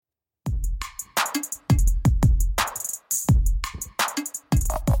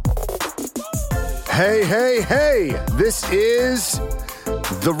Hey, hey, hey, this is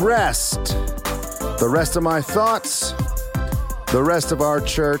The Rest. The rest of my thoughts, the rest of our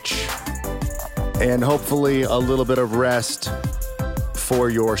church, and hopefully a little bit of rest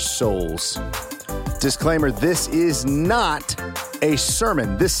for your souls. Disclaimer, this is not a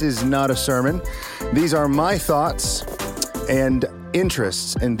sermon. This is not a sermon. These are my thoughts and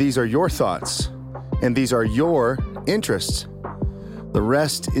interests, and these are your thoughts, and these are your interests. The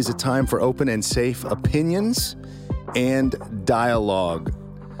rest is a time for open and safe opinions and dialogue.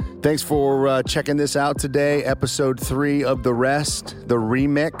 Thanks for checking this out today, episode 3 of The Rest, the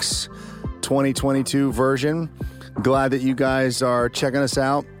remix 2022 version. Glad that you guys are checking us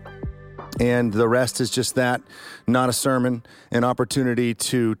out. And the rest is just that, not a sermon, an opportunity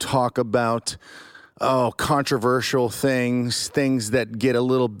to talk about controversial things that get a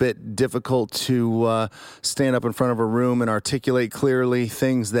little bit difficult to stand up in front of a room and articulate clearly,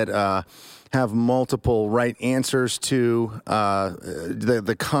 things that have multiple right answers to,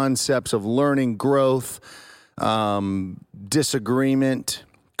 the concepts of learning, growth, disagreement,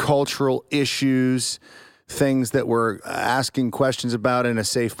 cultural issues, things that we're asking questions about in a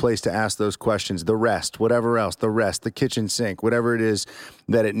safe place to ask those questions. The rest, whatever else, the rest, the kitchen sink, whatever it is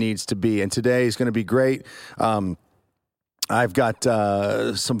that it needs to be. And today is going to be great. I've got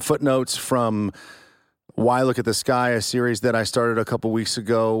some footnotes from Why Look at the Sky, a series that I started a couple weeks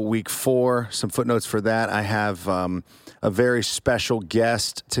ago, week 4, some footnotes for that. I have a very special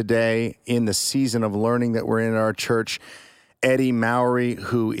guest today in the season of learning that we're in our church, Eddie Mowery,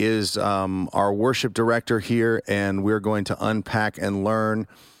 who is our worship director here, and we're going to unpack and learn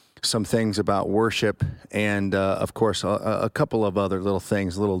some things about worship and, of course, a couple of other little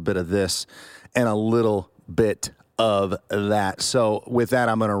things, a little bit of this and a little bit of that. So with that,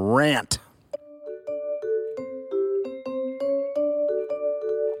 I'm going to rant.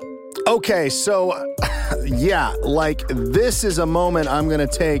 Okay, so this is a moment I'm going to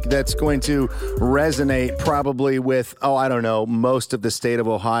take that's going to resonate probably with, most of the state of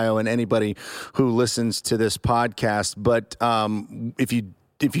Ohio and anybody who listens to this podcast. But if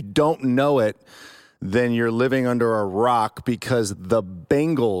you don't know it, then you're living under a rock, because the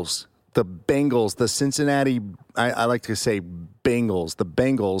Bengals, the Cincinnati, I like to say Bengals, the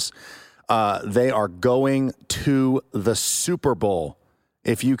Bengals, they are going to the Super Bowl.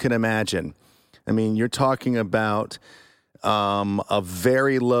 If you can imagine. I mean, you're talking about a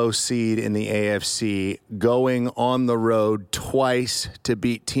very low seed in the AFC going on the road twice to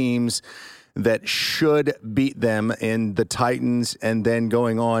beat teams that should beat them in the Titans, and then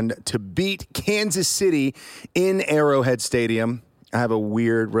going on to beat Kansas City in Arrowhead Stadium. I have a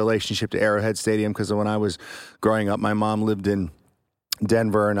weird relationship to Arrowhead Stadium because when I was growing up, my mom lived in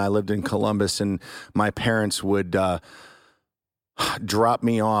Denver and I lived in Columbus, and my parents would drop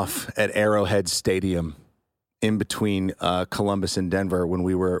me off at Arrowhead Stadium in between Columbus and Denver when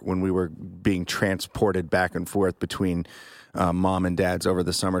we were being transported back and forth between mom and dad's over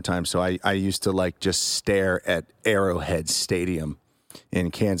the summertime. So I used to just stare at Arrowhead Stadium in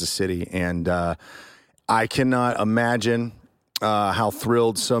Kansas City, and I cannot imagine how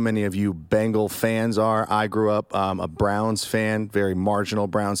thrilled so many of you Bengal fans are. I grew up a Browns fan, very marginal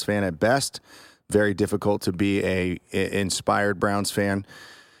Browns fan at best. Very difficult to be a inspired Browns fan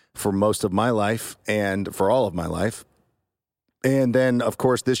for most of my life and for all of my life. And then, of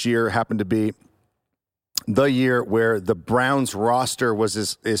course, this year happened to be the year where the Browns roster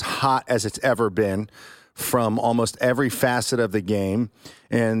was as hot as it's ever been from almost every facet of the game.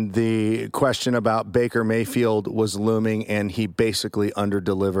 And the question about Baker Mayfield was looming, and he basically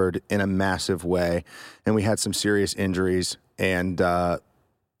underdelivered in a massive way. And we had some serious injuries, and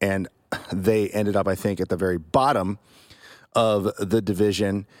they ended up, I think, at the very bottom of the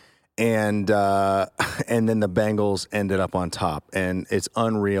division, and then the Bengals ended up on top, and it's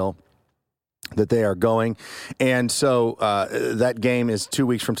unreal that they are going. And so that game is 2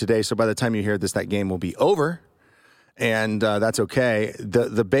 weeks from today. So by the time you hear this, that game will be over. And that's okay.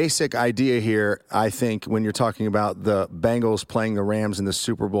 The basic idea here, I think, when you're talking about the Bengals playing the Rams in the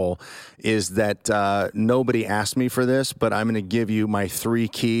Super Bowl, is that nobody asked me for this, but I'm going to give you my 3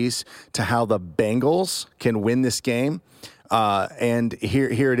 keys to how the Bengals can win this game. And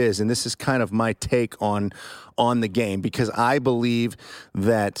here it is. And this is kind of my take on the game, because I believe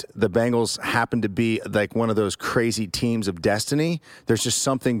that the Bengals happen to be like one of those crazy teams of destiny. There's just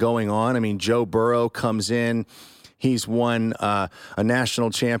something going on. I mean, Joe Burrow comes in. He's won a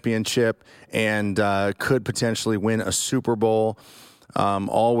national championship and could potentially win a Super Bowl,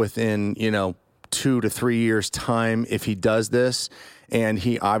 all within, 2 to 3 years' time if he does this. and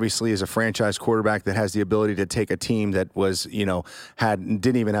he obviously is a franchise quarterback that has the ability to take a team that was,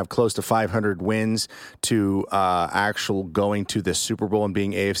 didn't even have close to 500 wins to actual going to the Super Bowl and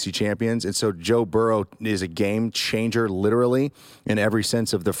being AFC champions. And so Joe Burrow is a game changer, literally, in every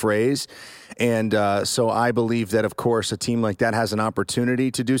sense of the phrase. And so I believe that, of course, a team like that has an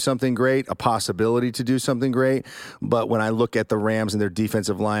opportunity to do something great, a possibility to do something great. But when I look at the Rams and their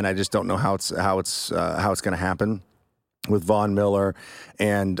defensive line, I just don't know how it's going to happen with Von Miller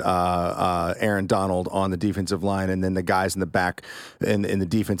and Aaron Donald on the defensive line, and then the guys in the back in the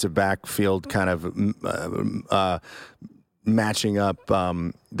defensive backfield kind of matching up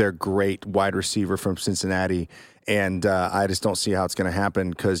their great wide receiver from Cincinnati. And I just don't see how it's going to happen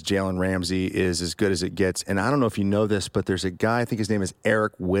because Jalen Ramsey is as good as it gets. And I don't know if you know this, but there's a guy, I think his name is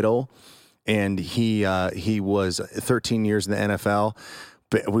Eric Whittle, and he was 13 years in the NFL.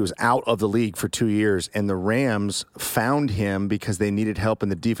 But he was out of the league for 2 years, and the Rams found him because they needed help in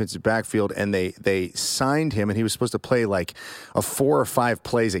the defensive backfield, and they signed him, and he was supposed to play like 4 or 5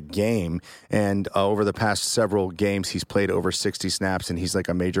 plays a game. And over the past several games, he's played over 60 snaps, and he's like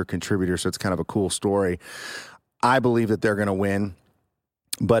a major contributor, so it's kind of a cool story. I believe that they're going to win.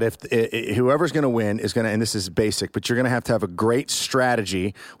 But if whoever's going to win is going to, and this is basic, but you're going to have a great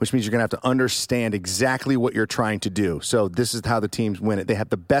strategy, which means you're going to have to understand exactly what you're trying to do. So this is how the teams win it. They have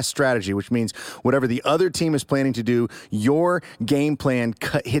the best strategy, which means whatever the other team is planning to do, your game plan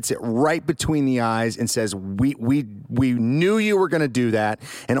hits it right between the eyes and says, we knew you were going to do that,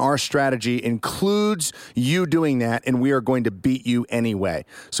 and our strategy includes you doing that, and we are going to beat you anyway.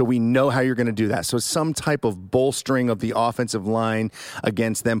 So we know how you're going to do that. So some type of bolstering of the offensive line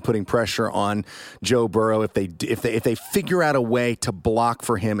against them putting pressure on Joe Burrow, if they figure out a way to block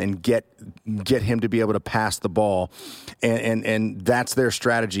for him and get him to be able to pass the ball, and that's their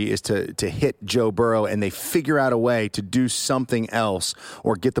strategy, is to hit Joe Burrow, and they figure out a way to do something else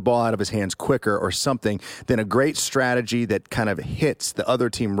or get the ball out of his hands quicker or something, then a great strategy that kind of hits the other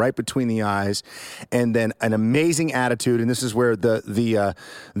team right between the eyes, and then an amazing attitude. And this is where the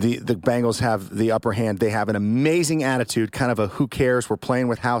Bengals have the upper hand. They have an amazing attitude, kind of a who cares, we're playing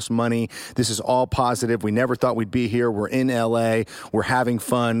with house money, this is all positive, we never thought we'd be here, we're in LA, we're having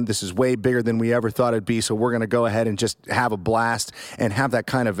fun, this is way bigger than we ever thought it'd be, so we're going to go ahead and just have a blast and have that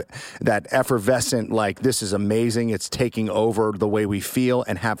kind of that effervescent, like, this is amazing, it's taking over the way we feel,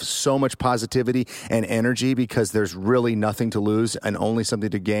 and have so much positivity and energy because there's really nothing to lose and only something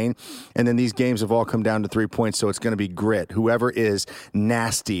to gain. And then these games have all come down to 3 points, so it's going to be grit. Whoever is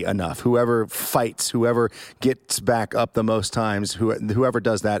nasty enough, whoever fights, whoever gets back up the most times, whoever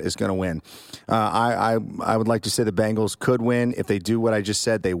does that is going to win. I would like to say the Bengals could win. If they do what I just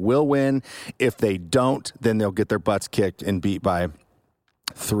said, they will win. If they don't, then they'll get their butts kicked and beat by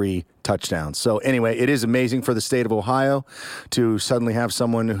 3 touchdowns. So anyway, it is amazing for the state of Ohio to suddenly have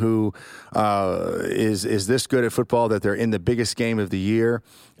someone who is this good at football, that they're in the biggest game of the year.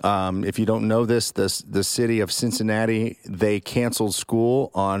 If you don't know this, the city of Cincinnati, they canceled school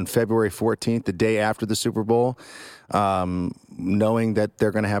on February 14th, the day after the Super Bowl, knowing that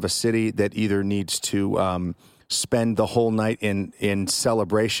they're going to have a city that either needs to spend the whole night in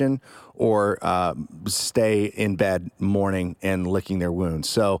celebration or stay in bed mourning and licking their wounds.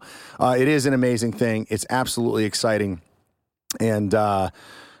 So it is an amazing thing. It's absolutely exciting. And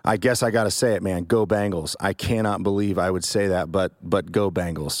I guess I got to say it, man. Go Bengals. I cannot believe I would say that, but go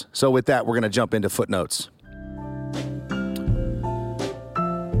Bengals. So with that, we're going to jump into footnotes.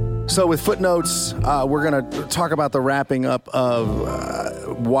 So with footnotes, we're going to talk about the wrapping up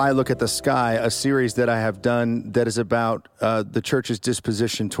of Why Look at the Sky, a series that I have done that is about the church's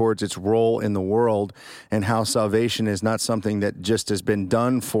disposition towards its role in the world and how salvation is not something that just has been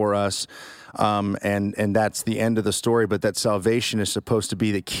done for us, and that's the end of the story, but that salvation is supposed to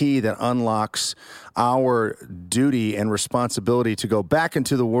be the key that unlocks our duty and responsibility to go back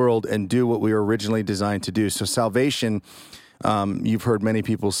into the world and do what we were originally designed to do. So salvation, you've heard many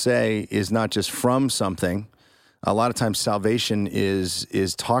people say, is not just from something. A lot of times salvation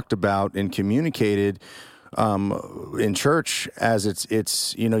is talked about and communicated in church as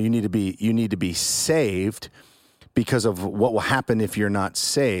it's you need to be saved because of what will happen if you're not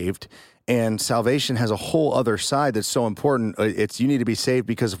saved. And salvation has a whole other side that's so important. You need to be saved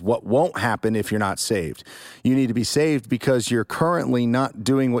because of what won't happen if you're not saved. You need to be saved because you're currently not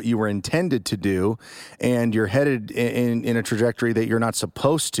doing what you were intended to do, and you're headed in a trajectory that you're not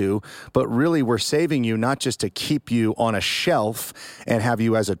supposed to. But really, we're saving you not just to keep you on a shelf and have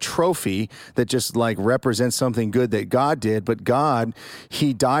you as a trophy that just like represents something good that God did, but God,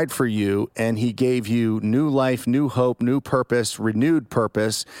 He died for you, and He gave you new life, new hope, new purpose, renewed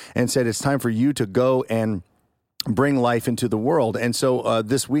purpose, and said it's time for you to go and bring life into the world. And so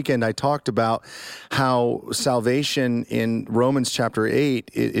this weekend I talked about how salvation in Romans chapter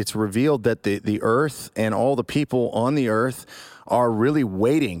 8, it's revealed that the earth and all the people on the earth are really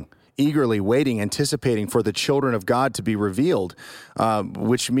eagerly waiting, anticipating for the children of God to be revealed,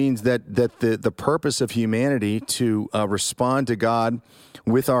 which means that the purpose of humanity to respond to God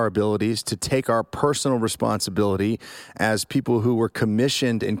with our abilities, to take our personal responsibility as people who were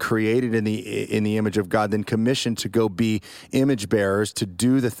commissioned and created in the image of God, then commissioned to go be image bearers, to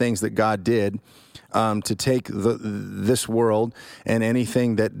do the things that God did, to take this world and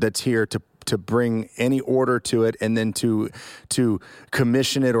anything that's here to bring any order to it, and then to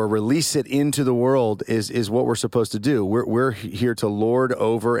commission it or release it into the world is what we're supposed to do. We're here to lord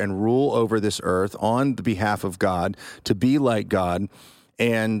over and rule over this earth on the behalf of God, to be like God,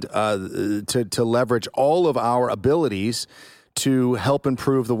 and to leverage all of our abilities to help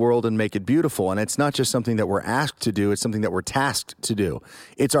improve the world and make it beautiful. And it's not just something that we're asked to do, it's something that we're tasked to do.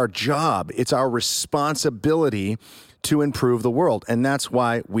 It's our job, it's our responsibility to improve the world. And that's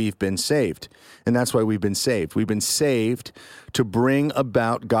why we've been saved. And that's why we've been saved. We've been saved to bring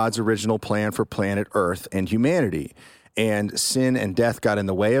about God's original plan for planet Earth and humanity. And sin and death got in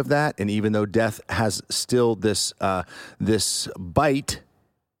the way of that. And even though death has still this bite,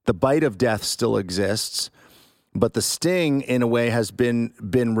 the bite of death still exists, but the sting, in a way, has been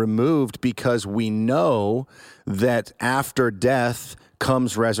removed, because we know that after death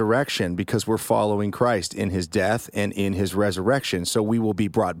comes resurrection, because we're following Christ in his death and in his resurrection. So we will be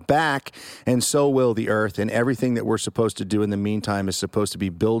brought back, and so will the earth, and everything that we're supposed to do in the meantime is supposed to be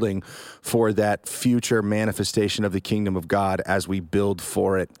building for that future manifestation of the kingdom of God as we build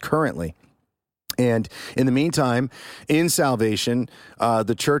for it currently. And in the meantime, in salvation,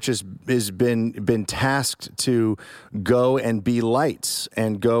 the church has been tasked to go and be lights,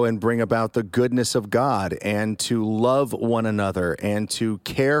 and go and bring about the goodness of God, and to love one another, and to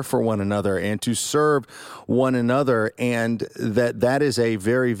care for one another, and to serve one another. And that is a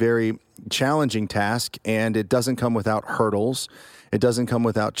very, very challenging task, and it doesn't come without hurdles. It doesn't come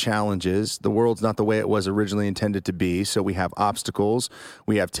without challenges. The world's not the way it was originally intended to be. So we have obstacles,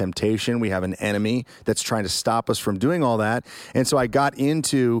 we have temptation, we have an enemy that's trying to stop us from doing all that. And so I got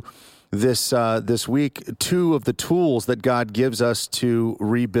into this week 2 of the tools that God gives us to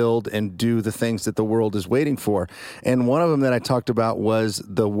rebuild and do the things that the world is waiting for. And one of them that I talked about was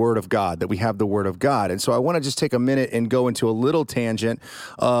the Word of God, that we have the Word of God. And so I want to just take a minute and go into a little tangent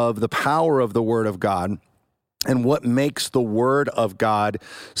of the power of the Word of God, and what makes the Word of God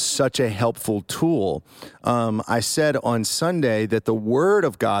such a helpful tool. I said on Sunday that the Word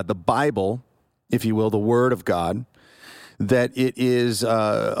of God, the Bible, if you will, the Word of God, that it is,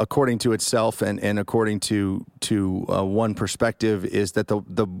 according to itself and according to one perspective, is that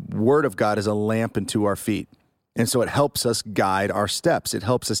the Word of God is a lamp unto our feet. And so it helps us guide our steps. It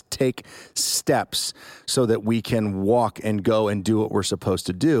helps us take steps so that we can walk and go and do what we're supposed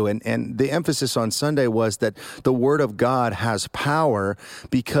to do. And the emphasis on Sunday was that the Word of God has power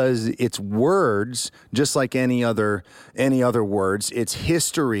because it's words, just like any other words. It's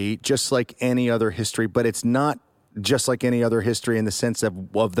history, just like any other history, but it's not just like any other history in the sense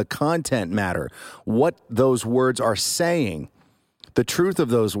of the content matter. What those words are saying, the truth of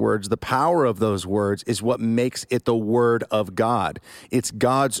those words, the power of those words is what makes it the Word of God. It's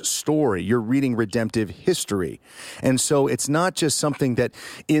God's story. You're reading redemptive history. And so it's not just something that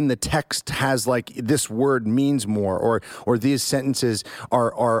in the text has like this word means more, or these sentences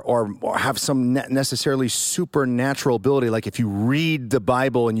are have some necessarily supernatural ability. Like if you read the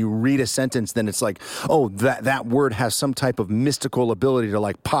Bible and you read a sentence, then it's like, oh, that word has some type of mystical ability to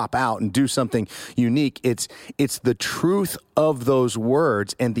like pop out and do something unique. It's the truth of those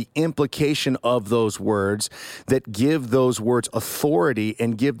words and the implication of those words that give those words authority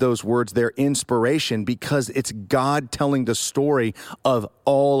and give those words their inspiration, because it's God telling the story of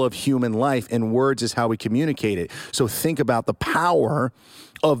all of human life, and words is how we communicate it. So think about the power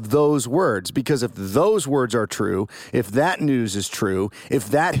of those words, because if those words are true, if that news is true, if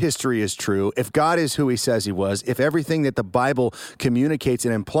that history is true, if God is who he says he was, if everything that the Bible communicates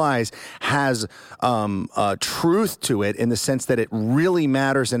and implies has truth to it in the sense that it really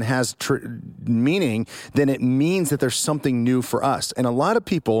matters and has meaning, then it means that there's something new for us. And a lot of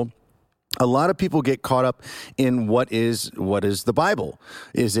people get caught up in what is the Bible?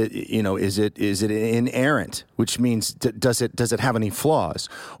 Is it inerrant, which means does it have any flaws,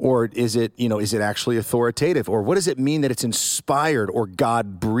 or is it actually authoritative, or what does it mean that it's inspired or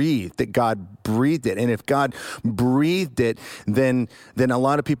God breathed, that God breathed it. And if God breathed it, then a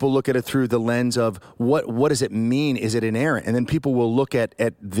lot of people look at it through the lens of what does it mean? Is it inerrant? And then people will look at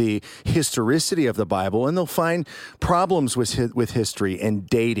the historicity of the Bible, and they'll find problems with history and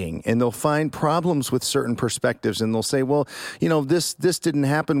dating, and they'll find problems with certain perspectives, and they'll say, well, this didn't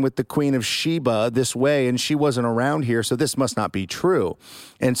happen with the Queen of Sheba this way, and she wasn't around here, so this must not be true.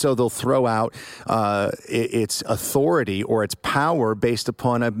 And so they'll throw out its authority or its power based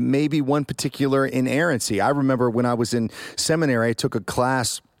upon maybe one particular inerrancy. I remember when I was in seminary, I took a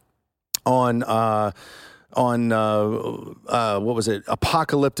class on what was it?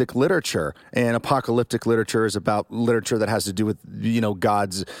 Apocalyptic literature. And apocalyptic literature is about literature that has to do with,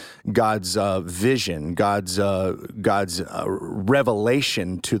 God's vision, God's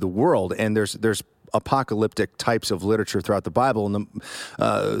revelation to the world. And there's apocalyptic types of literature throughout the Bible, and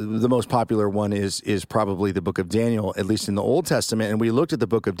the most popular one is probably the book of Daniel, at least in the Old Testament. And we looked at the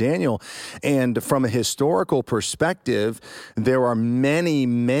book of Daniel, and from a historical perspective, there are many,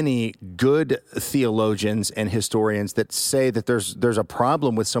 many good theologians and historians that say that there's a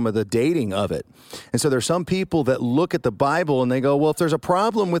problem with some of the dating of it. And so there's some people that look at the Bible and they go, well, if there's a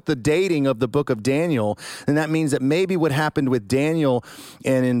problem with the dating of the book of Daniel, then that means that maybe what happened with Daniel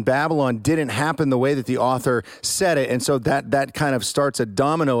and in Babylon didn't happen the way that the author said it. And so that kind of starts a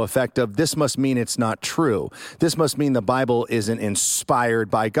domino effect of this must mean it's not true. This must mean the Bible isn't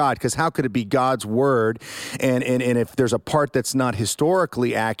inspired by God, because how could it be God's word? And if there's a part that's not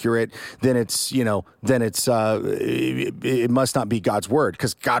historically accurate, then it must not be God's word,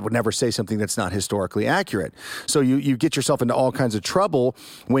 because God would never say something that's not historically accurate. So you get yourself into all kinds of trouble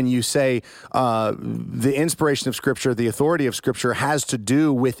when you say the inspiration of Scripture, the authority of Scripture has to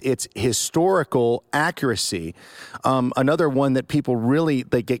do with its historical accuracy. Another one that people really,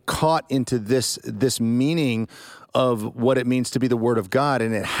 they get caught into this meaning of what it means to be the Word of God,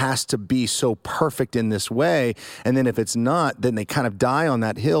 and it has to be so perfect in this way. And then if it's not, then they kind of die on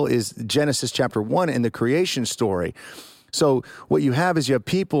that hill, is Genesis chapter 1 and the creation story. So what you have is you have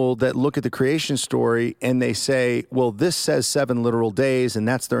people that look at the creation story and they say, well, this says 7 literal days, and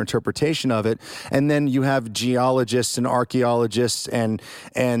that's their interpretation of it. And then you have geologists and archaeologists and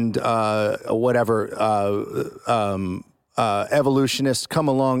evolutionists come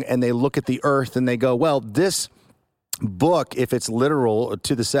along and they look at the earth and they go, well, this book, if it's literal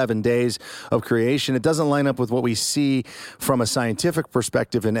to the 7 days of creation, it doesn't line up with what we see from a scientific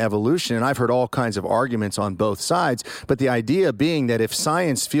perspective in evolution. And I've heard all kinds of arguments on both sides, but the idea being that if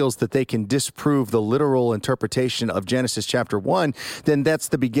science feels that they can disprove the literal interpretation of Genesis chapter 1, then that's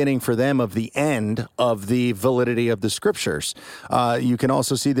the beginning for them of the end of the validity of the Scriptures. You can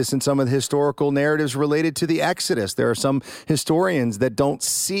also see this in some of the historical narratives related to the Exodus. There are some historians that don't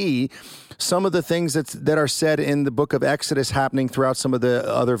see some of the things that are said in the book of Exodus happening throughout some of the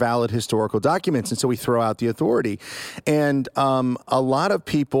other valid historical documents. And so we throw out the authority. And a lot of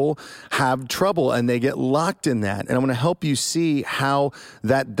people have trouble and they get locked in that. And I'm going to help you see how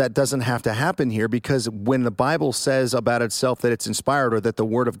that doesn't have to happen here, because when the Bible says about itself that it's inspired or that the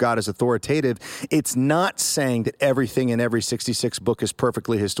Word of God is authoritative, it's not saying that everything in every 66 book is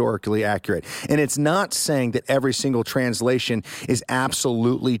perfectly historically accurate. And it's not saying that every single translation is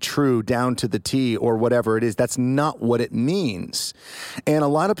absolutely true down to the T or whatever it is. That's not what it means. And a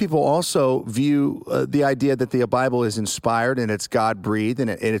lot of people also view the idea that the Bible is inspired and it's God-breathed and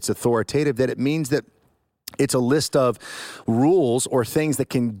it's authoritative, that it means that it's a list of rules or things that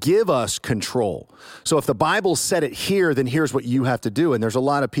can give us control. So if the Bible said it here, then here's what you have to do. And there's a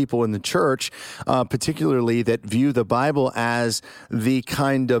lot of people in the church, particularly, that view the Bible as the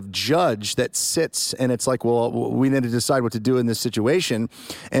kind of judge that sits and it's like, well, we need to decide what to do in this situation.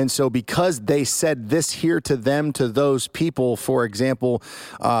 And so because they said this here to them, to those people, for example,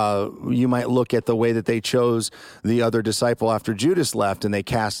 you might look at the way that they chose the other disciple after Judas left, and they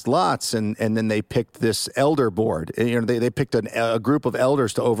cast lots, and then they picked this elder board. They picked a group of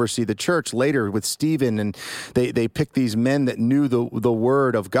elders to oversee the church later with Stephen, and they picked these men that knew the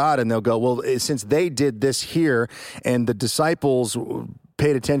word of God, and they'll go, well, since they did this here and the disciples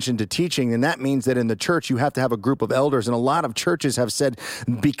paid attention to teaching, and that means that in the church you have to have a group of elders. And a lot of churches have said,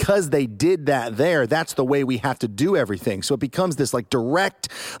 because they did that there, that's the way we have to do everything. So it becomes this direct,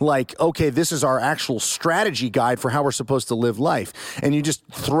 okay, this is our actual strategy guide for how we're supposed to live life. And you just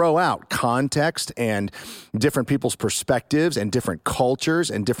throw out context and different people's perspectives and different cultures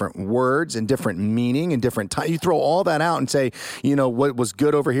and different words and different meaning and different time. You throw all that out and say, what was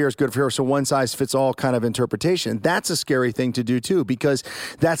good over here is good over here. So one size fits all kind of interpretation. That's a scary thing to do too, because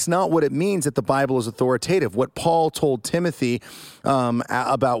That's not what it means that the Bible is authoritative. What Paul told Timothy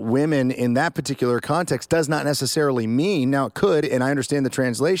about women in that particular context does not necessarily mean, now it could, and I understand the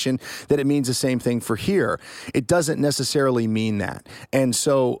translation, that it means the same thing for here. It doesn't necessarily mean that. And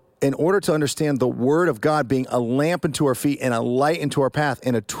so in order to understand the Word of God being a lamp unto our feet and a light into our path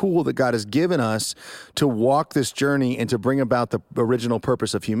and a tool that God has given us to walk this journey and to bring about the original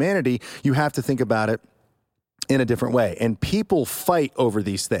purpose of humanity, you have to think about it in a different way. And people fight over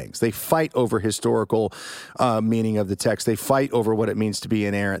these things. They fight over historical meaning of the text. They fight over what it means to be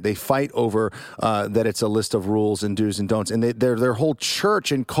inerrant. They fight over that it's a list of rules and do's and don'ts. And their whole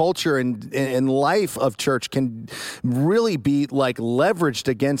church and culture and life of church can really be like leveraged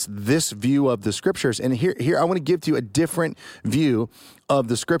against this view of the scriptures. And here I want to give to you a different view of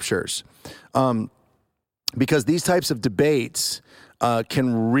the scriptures. Because these types of debates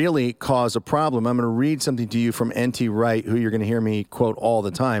can really cause a problem. I'm going to read something to you from N.T. Wright, who you're going to hear me quote all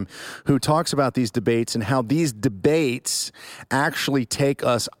the time, who talks about these debates and how these debates actually take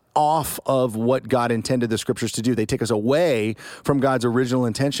us off of what God intended the scriptures to do. They take us away from God's original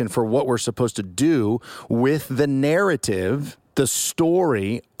intention for what we're supposed to do with the narrative, the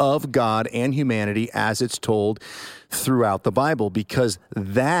story of God and humanity as it's told throughout the Bible, because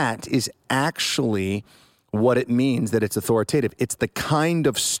that is actually what it means that it's authoritative. It's the kind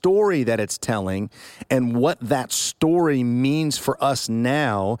of story that it's telling and what that story means for us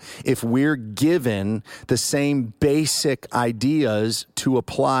now if we're given the same basic ideas to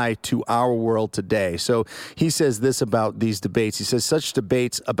apply to our world today. So he says this about these debates. He says, such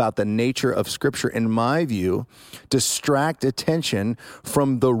debates about the nature of Scripture, in my view, distract attention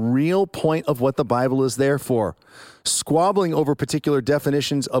from the real point of what the Bible is there for. Squabbling over particular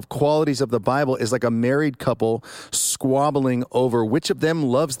definitions of qualities of the Bible is like a married couple squabbling over which of them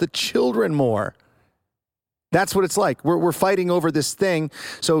loves the children more. That's what it's like. We're fighting over this thing.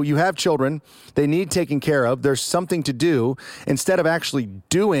 So you have children. They need taken care of. There's something to do. Instead of actually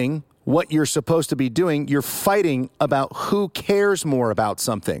doing what you're supposed to be doing, you're fighting about who cares more about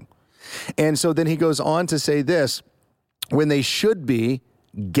something. And so then he goes on to say this, when they should be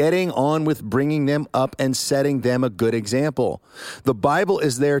getting on with bringing them up and setting them a good example. The Bible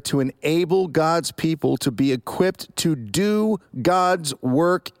is there to enable God's people to be equipped to do God's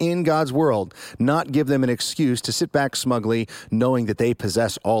work in God's world, not give them an excuse to sit back smugly knowing that they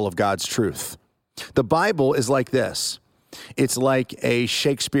possess all of God's truth. The Bible is like this. It's like a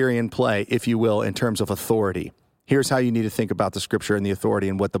Shakespearean play, if you will, in terms of authority. Here's how you need to think about the scripture and the authority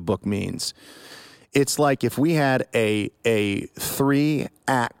and what the book means. It's like if we had a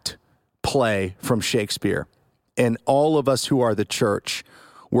 3-act play from Shakespeare, and all of us who are the church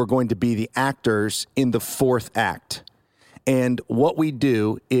were going to be the actors in the 4th act. And what we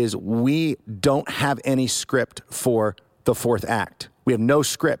do is we don't have any script for the 4th act. We have no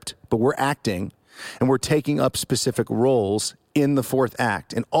script, but we're acting, and we're taking up specific roles in the 4th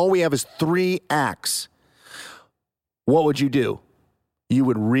act. And all we have is 3 acts. What would you do? You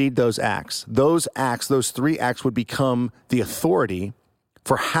would read those acts. Those 3 acts would become the authority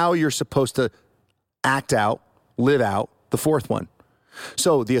for how you're supposed to act out, live out the 4th one.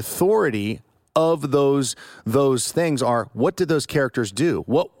 So the authority of those things are, what did those characters do?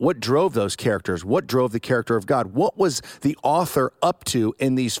 What drove those characters? What drove the character of God? What was the author up to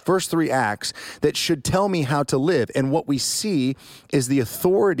in these first 3 acts that should tell me how to live? And what we see is the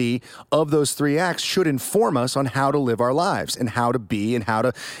authority of those 3 acts should inform us on how to live our lives and how to be and how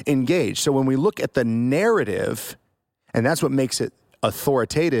to engage. So when we look at the narrative, and that's what makes it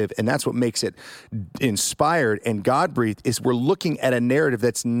authoritative, and that's what makes it inspired and God-breathed, is we're looking at a narrative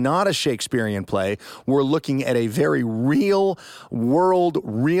that's not a Shakespearean play. We're looking at a very real world,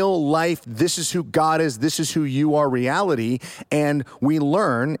 real life, this is who God is, this is who you are reality, and we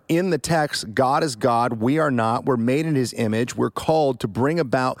learn in the text, God is God, we are not, we're made in his image, we're called to bring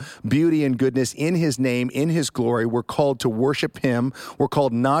about beauty and goodness in his name, in his glory, we're called to worship him, we're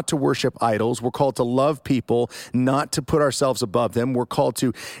called not to worship idols, we're called to love people, not to put ourselves above them, we're called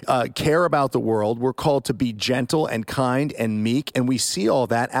to care about the world. We're called to be gentle and kind and meek. And we see all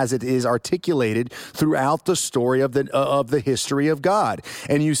that as it is articulated throughout the story of the history of God.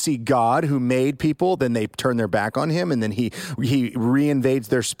 And you see God who made people, then they turn their back on him, and then he reinvades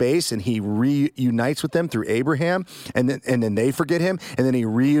their space, and he reunites with them through Abraham, and then they forget him, and then he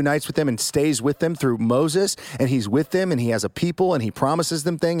reunites with them and stays with them through Moses, and he's with them, and he has a people, and he promises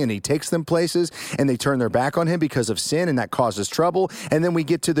them things, and he takes them places, and they turn their back on him because of sin, and that causes trouble. And then we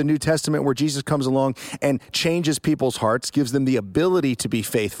get to the New Testament where Jesus comes along and changes people's hearts, gives them the ability to be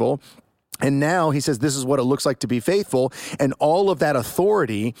faithful, And now he says, this is what it looks like to be faithful. And all of that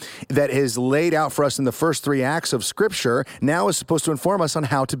authority that is laid out for us in the first 3 acts of Scripture now is supposed to inform us on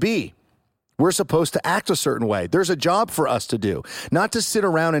how to be. We're supposed to act a certain way. There's a job for us to do, not to sit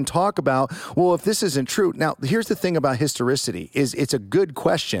around and talk about, well, if this isn't true. Now, here's the thing about historicity is it's a good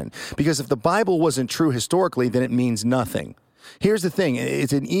question, because if the Bible wasn't true historically, then it means nothing. Here's the thing.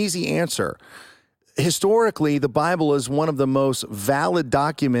 It's an easy answer. Historically, the Bible is one of the most valid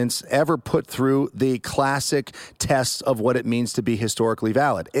documents ever put through the classic tests of what it means to be historically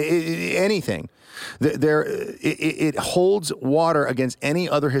valid. Anything. It holds water against any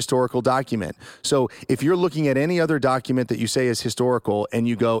other historical document. So if you're looking at any other document that you say is historical and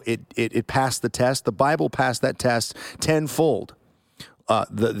you go, it passed the test, the Bible passed that test tenfold.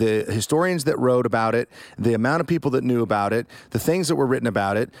 The historians that wrote about it, the amount of people that knew about it, the things that were written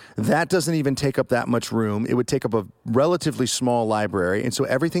about it, that doesn't even take up that much room. It would take up a relatively small library. And so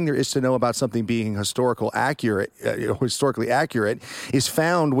everything there is to know about something being historically accurate is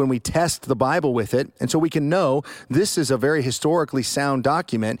found when we test the Bible with it. And so we can know this is a very historically sound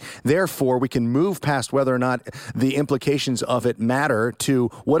document. Therefore, we can move past whether or not the implications of it matter to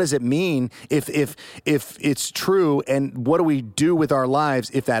what does it mean if it's true, and what do we do with our lives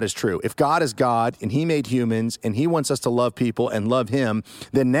if that is true. If God is God and he made humans and he wants us to love people and love him,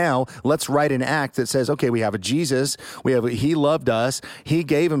 then now let's write an act that says, okay, we have a Jesus, he loved us, he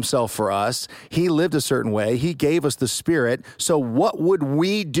gave himself for us, he lived a certain way, he gave us the Spirit. So what would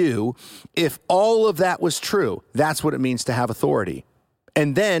we do if all of that was true? That's what it means to have authority.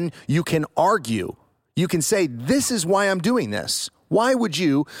 And then you can argue. You can say, this is why I'm doing this. Why would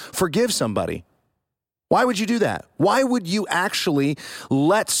you forgive somebody? Why would you do that? Why would you actually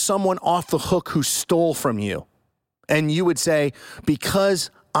let someone off the hook who stole from you? And you would say, because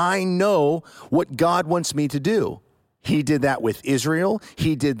I know what God wants me to do. He did that with Israel.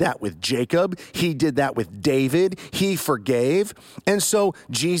 He did that with Jacob. He did that with David. He forgave. And so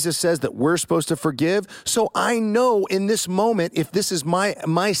Jesus says that we're supposed to forgive. So I know in this moment, if this is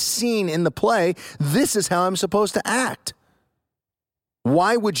my scene in the play, this is how I'm supposed to act.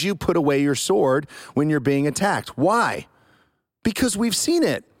 Why would you put away your sword when you're being attacked? Why? Because we've seen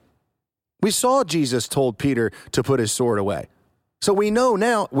it. We saw Jesus told Peter to put his sword away. So we know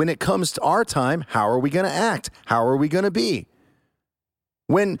now when it comes to our time, how are we going to act? How are we going to be?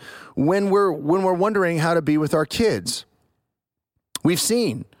 When we're wondering how to be with our kids, we've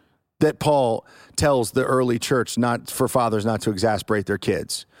seen that Paul tells the early church for fathers not to exasperate their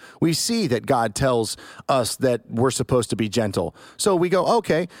kids. We see that God tells us that we're supposed to be gentle. So we go,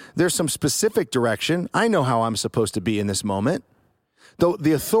 okay, there's some specific direction. I know how I'm supposed to be in this moment. Though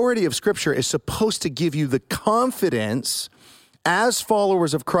the authority of Scripture is supposed to give you the confidence as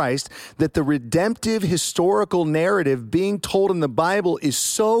followers of Christ that the redemptive historical narrative being told in the Bible is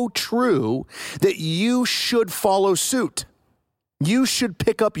so true that you should follow suit. You should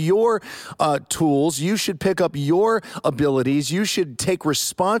pick up your tools. You should pick up your abilities. You should take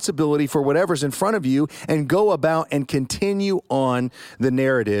responsibility for whatever's in front of you and go about and continue on the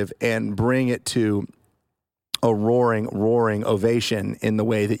narrative and bring it to a roaring ovation in the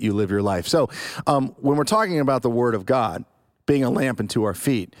way that you live your life. So when we're talking about the Word of God being a lamp unto our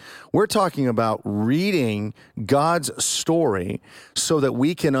feet, we're talking about reading God's story so that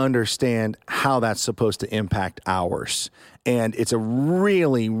we can understand how that's supposed to impact ours. And it's a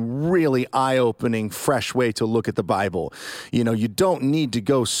really, really eye-opening, fresh way to look at the Bible. You know, you don't need to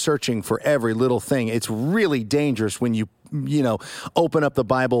go searching for every little thing. It's really dangerous when you open up the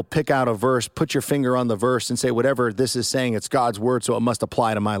Bible, pick out a verse, put your finger on the verse and say, whatever this is saying, it's God's word, so it must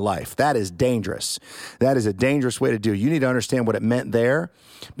apply to my life. That is dangerous. That is a dangerous way to do. You need to understand what it meant there,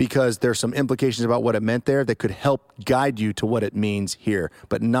 because there's some implications about what it meant there that could help guide you to what it means here,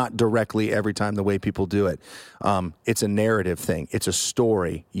 but not directly every time the way people do it. It's a narrative thing. It's a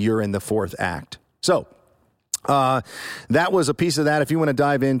story. You're in the fourth act. So that was a piece of that. If you want to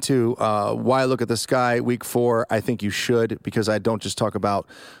dive into why I look at the sky, week 4, I think you should, because I don't just talk about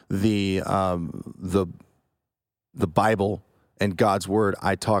the Bible and God's word.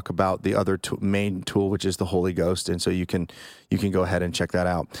 I talk about the other main tool, which is the Holy Ghost, and so you can go ahead and check that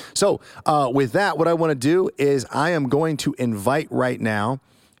out. So with that, what I want to do is I am going to invite right now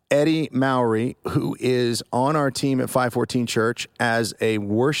Eddie Mowery, who is on our team at 514 Church as a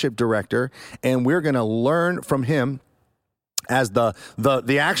worship director, and we're going to learn from him as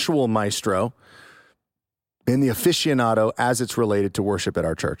the actual maestro and the aficionado as it's related to worship at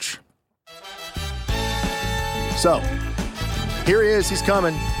our church. So here he is. He's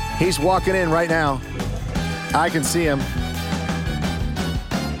coming. He's walking in right now. I can see him.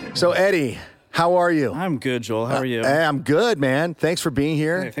 So Eddie, How are you? I'm good, Joel. How are you? I'm good, man. Thanks for being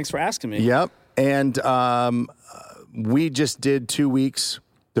here. Hey, thanks for asking me. Yep. And we just did 2 weeks,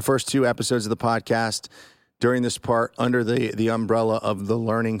 the first 2 episodes of the podcast during this part under the umbrella of the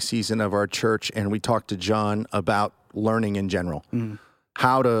learning season of our church. And we talked to John about learning in general.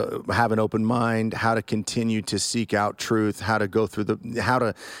 How to have an open mind, how to continue to seek out truth, how to go through how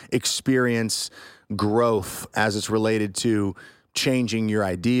to experience growth as it's related to changing your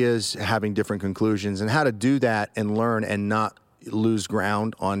ideas, having different conclusions, and how to do that and learn and not lose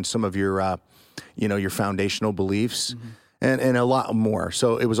ground on some of your, your foundational beliefs and a lot more.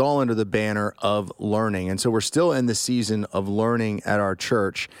 So it was all under the banner of learning. And so we're still in the season of learning at our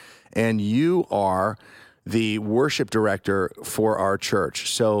church, and you are the worship director for our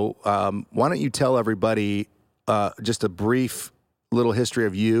church. So why don't you tell everybody just a brief little history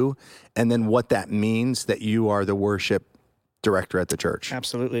of you and then what that means that you are the worship director at the church.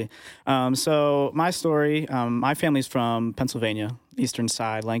 Absolutely. So my story, my family's from Pennsylvania, eastern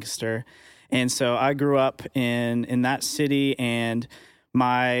side, Lancaster. And so I grew up in that city, and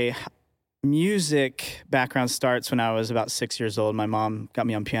my music background starts when I was about 6 years old. My mom got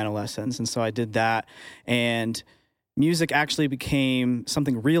me on piano lessons, and so I did that. And music actually became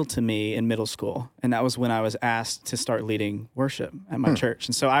something real to me in middle school, and that was when I was asked to start leading worship at my church.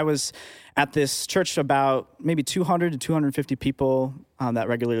 And so I was at this church about maybe 200 to 250 people that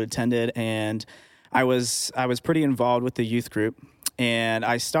regularly attended, and I was pretty involved with the youth group. And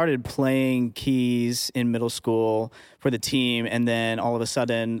I started playing keys in middle school for the team, and then all of a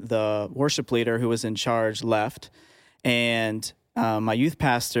sudden, the worship leader who was in charge left, and my youth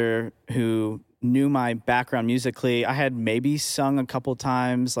pastor, who knew my background musically, I had maybe sung a couple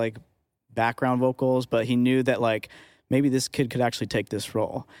times, like background vocals, but he knew that like maybe this kid could actually take this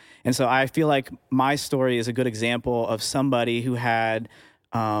role. And so I feel like my story is a good example of somebody who had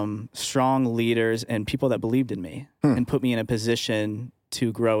strong leaders and people that believed in me and put me in a position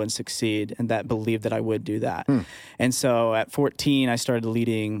to grow and succeed, and that believed that I would do that. And so at 14, I started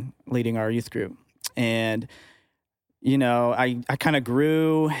leading our youth group. And, I kind of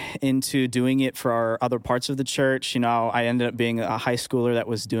grew into doing it for our other parts of the church. I ended up being a high schooler that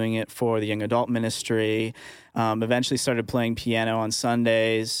was doing it for the young adult ministry, eventually started playing piano on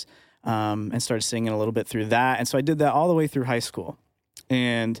Sundays, and started singing a little bit through that. And so I did that all the way through high school.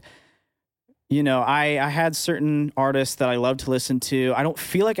 And, I had certain artists that I loved to listen to. I don't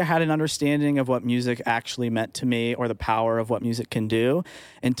feel like I had an understanding of what music actually meant to me or the power of what music can do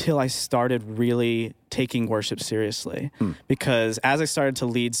until I started really taking worship seriously. Because as I started to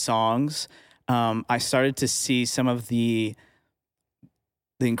lead songs, I started to see some of the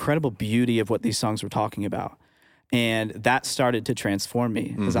incredible beauty of what these songs were talking about. And that started to transform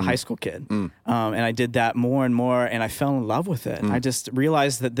me as a high school kid. And I did that more and more, and I fell in love with it. I just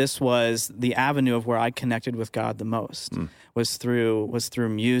realized that this was the avenue of where I connected with God the most, was through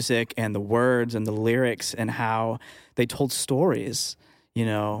music and the words and the lyrics and how they told stories,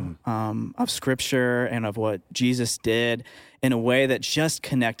 of Scripture and of what Jesus did in a way that just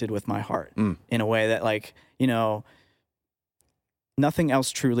connected with my heart, in a way that nothing else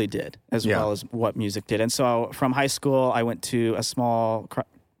truly did as well as what music did. And so from high school, I went to a small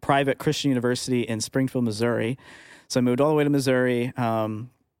private Christian university in Springfield, Missouri. So I moved all the way to Missouri.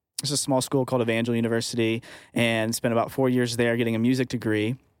 It's a small school called Evangel University, and spent about 4 years there getting a music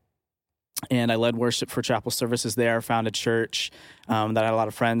degree. And I led worship for chapel services there, found a church that I had a lot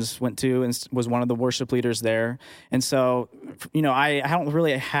of friends went to, and was one of the worship leaders there. And so,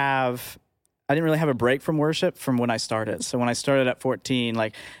 I didn't really have a break from worship from when I started. So when I started at 14,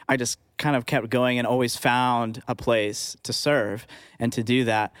 I just kind of kept going and always found a place to serve and to do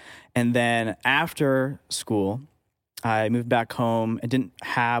that. And then after school, I moved back home. I didn't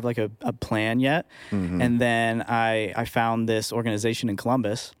have a plan yet. And then I found this organization in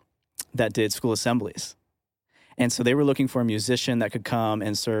Columbus that did school assemblies. And so they were looking for a musician that could come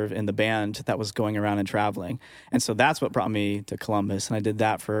and serve in the band that was going around and traveling. And so that's what brought me to Columbus. And I did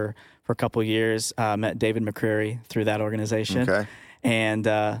that for a couple of years, met David McCreary through that organization. Okay. And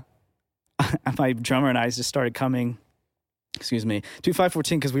my drummer and I just started coming, to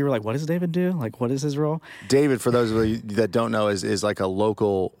 514, because we were like, what does David do? What is his role? David, for those of you that don't know, is like a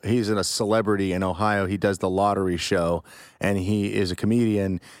local, he's a celebrity in Ohio. He does the lottery show, and he is a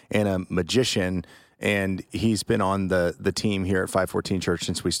comedian and a magician. And he's been on the team here at 514 Church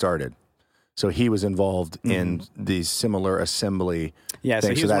since we started. So he was involved in the similar assembly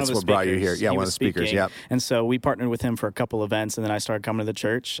thing. So that's what brought you here. Yeah, one of the speakers. Yeah. And so we partnered with him for a couple events, and then I started coming to the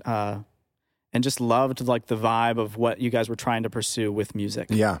church and just loved the vibe of what you guys were trying to pursue with music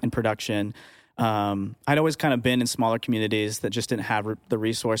and production. I'd always kind of been in smaller communities that just didn't have the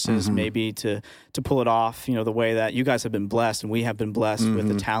resources maybe to pull it off, the way that you guys have been blessed and we have been blessed with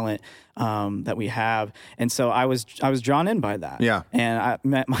the talent that we have. And so I was drawn in by that. Yeah. And I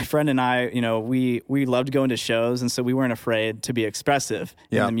met my friend and I, we loved going to shows, and so we weren't afraid to be expressive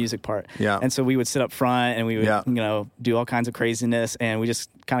in the music part. Yeah. And so we would sit up front and we would, do all kinds of craziness, and we just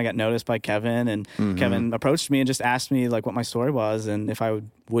kind of got noticed by Kevin, and Kevin approached me and just asked me like what my story was and if I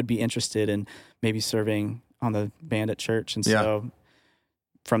would be interested in maybe serving on the band at church. And so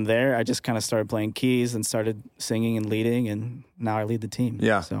from there, I just kind of started playing keys and started singing and leading, and now I lead the team.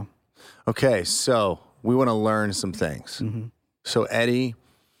 Yeah. So. Okay, so we want to learn some things. So Eddie,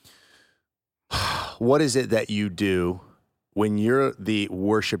 what is it that you do when you're the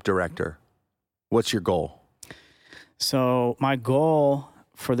worship director? What's your goal? So my goal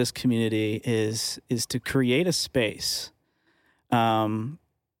for this community is to create a space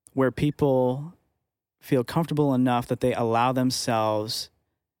where people feel comfortable enough that they allow themselves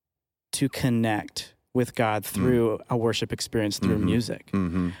to connect with God through a worship experience, through music.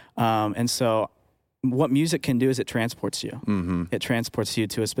 And so what music can do is it transports you. It transports you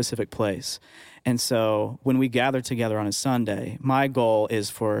to a specific place. And so when we gather together on a Sunday, my goal is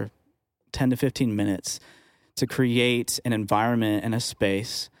for 10 to 15 minutes to create an environment and a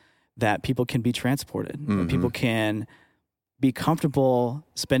space that people can be transported, that people can be comfortable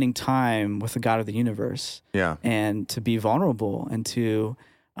spending time with the God of the universe, and to be vulnerable and to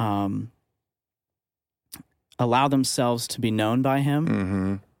allow themselves to be known by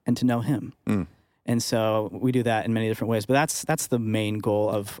Him and to know Him. And so we do that in many different ways, but that's the main goal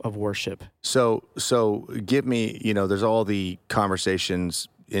of worship. So give me, there's all the conversations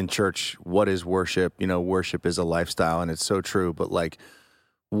in church. What is worship? Worship is a lifestyle, and it's so true. But like,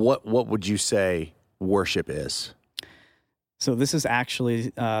 what would you say worship is? So this is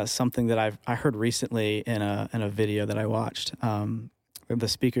actually something that I heard recently in a video that I watched. The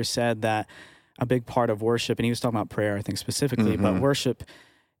speaker said that a big part of worship, and he was talking about prayer, I think specifically, but worship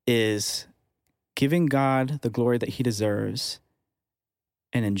is giving God the glory that He deserves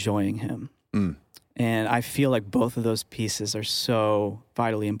and enjoying Him. And I feel like both of those pieces are so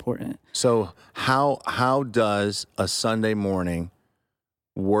vitally important. So how does a Sunday morning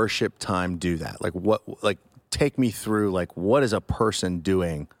worship time do that? Like take me through, like, what is a person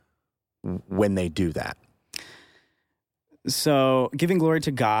doing when they do that? So giving glory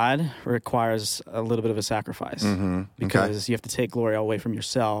to God requires a little bit of a sacrifice because you have to take glory away from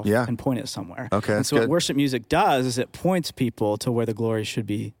yourself and point it somewhere. Okay, and so what worship music does is it points people to where the glory should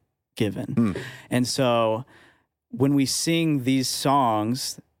be given. And so when we sing these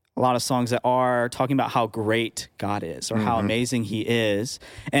songs, a lot of songs that are talking about how great God is or how amazing He is,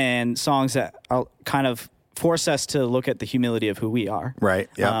 and songs that are kind of force us to look at the humility of who we are. Right.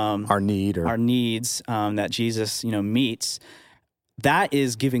 Yeah. Our needs that Jesus, meets. That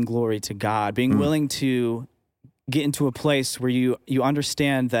is giving glory to God, being willing to get into a place where you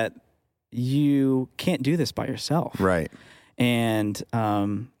understand that you can't do this by yourself. Right. And,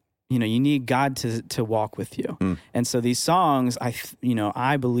 you need God to walk with you. And so these songs,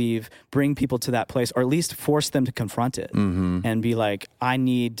 I believe bring people to that place, or at least force them to confront it and be like, I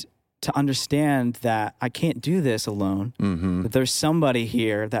need to understand that I can't do this alone, that there's somebody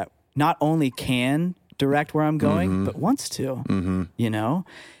here that not only can direct where I'm going, but wants to,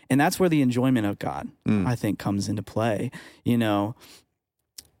 And that's where the enjoyment of God, I think, comes into play.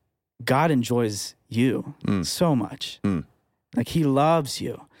 God enjoys you so much. Like, He loves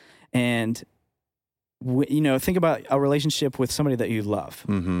you. And, think about a relationship with somebody that you love.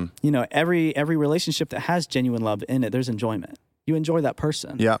 Every relationship that has genuine love in it, there's enjoyment. You enjoy that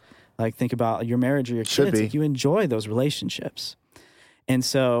person. Yeah. Like, think about your marriage or your kids. Like, you enjoy those relationships. And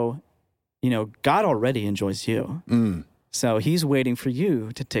so, God already enjoys you. So He's waiting for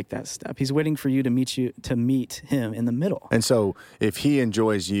you to take that step. He's waiting for you to meet Him in the middle. And so if He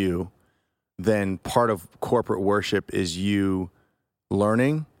enjoys you, then part of corporate worship is you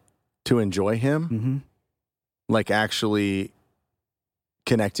learning to enjoy Him, like actually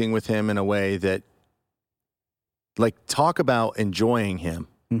connecting with Him in a way that, like, talk about enjoying Him.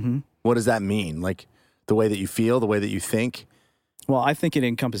 What does that mean? Like, the way that you feel, the way that you think? Well, I think it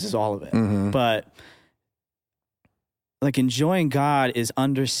encompasses all of it. But, like, enjoying God is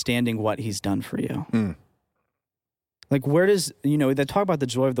understanding what He's done for you. Like, where does, they talk about the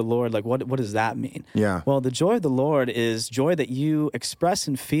joy of the Lord, like, what does that mean? Yeah. Well, the joy of the Lord is joy that you express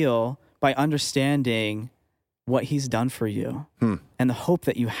and feel by understanding what He's done for you and the hope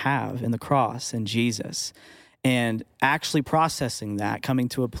that you have in the cross and Jesus. And actually processing that, coming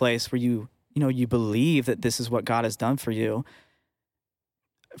to a place where you believe that this is what God has done for you.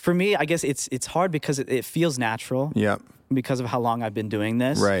 For me, I guess it's hard because it feels natural. Yep. Because of how long I've been doing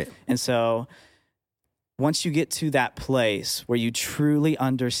this. Right. And so once you get to that place where you truly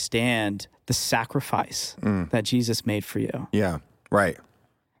understand the sacrifice that Jesus made for you. Yeah. Right.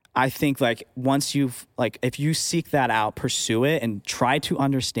 I think like once you've like, if you seek that out, pursue it and try to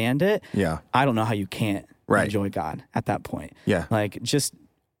understand it. Yeah. I don't know how you can't Right. enjoy God at that point. Yeah. Like just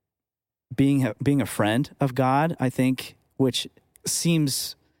being a friend of God, I think, which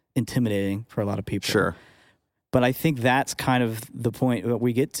seems intimidating for a lot of people. Sure. But I think that's kind of the point that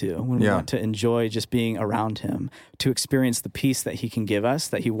we get to when we want to enjoy just being around him, to experience the peace that he can give us,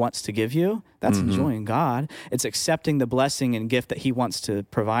 that he wants to give you. That's enjoying God. It's accepting the blessing and gift that he wants to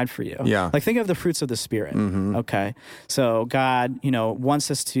provide for you. Yeah. Like think of the fruits of the Spirit. Okay. So God,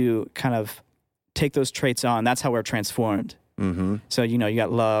 wants us to kind of take those traits on. That's how we're transformed. So, you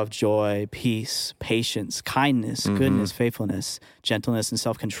got love, joy, peace, patience, kindness, goodness, faithfulness, gentleness, and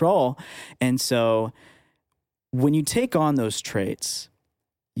self-control. And so when you take on those traits,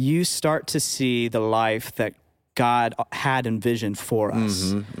 you start to see the life that God had envisioned for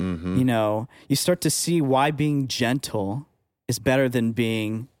us. You start to see why being gentle is better than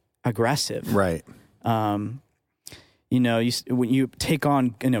being aggressive. Right. When you take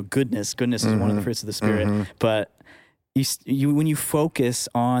on, goodness is one of the fruits of the Spirit, but when you focus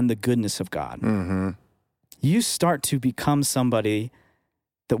on the goodness of God, you start to become somebody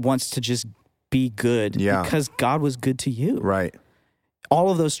that wants to just be good because God was good to you. Right. All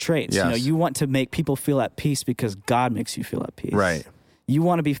of those traits. Yes. You want to make people feel at peace because God makes you feel at peace. Right. You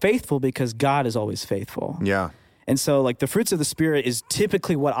want to be faithful because God is always faithful. Yeah. And so like the fruits of the Spirit is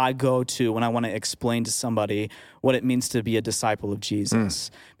typically what I go to when I want to explain to somebody what it means to be a disciple of Jesus.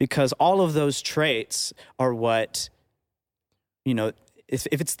 Because all of those traits are what, if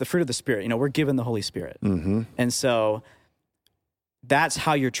it's the fruit of the Spirit, we're given the Holy Spirit. And so that's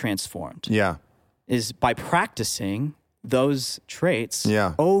how you're transformed. Yeah. Is by practicing those traits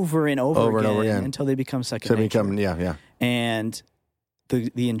over and over again until they become second nature. And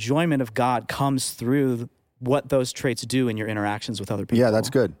the enjoyment of God comes through what those traits do in your interactions with other people. Yeah,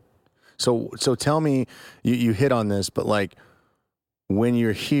 that's good. So tell me, you hit on this, but like when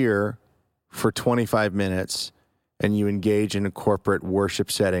you're here for 25 minutes and you engage in a corporate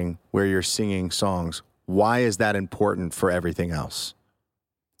worship setting where you're singing songs, why is that important for everything else?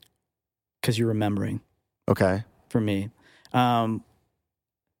 Because you're remembering. Okay. For me.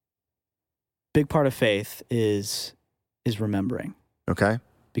 Big part of faith is remembering. Okay.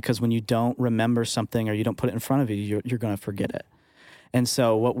 Because when you don't remember something or you don't put it in front of you, you're going to forget it. And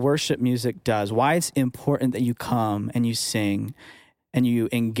so what worship music does, why it's important that you come and you sing and you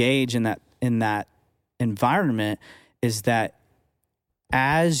engage in that environment is that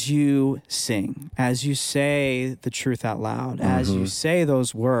as you sing, as you say the truth out loud, as you say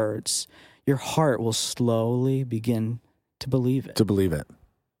those words, your heart will slowly begin to believe it.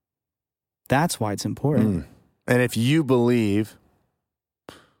 That's why it's important. And if you believe,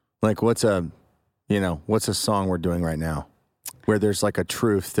 like what's a song we're doing right now where there's like a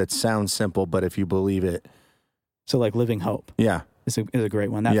truth that sounds simple, but if you believe it. So like Living Hope. Yeah. Is a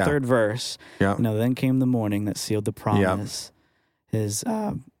great one. That third verse, then came the morning that sealed the promise. His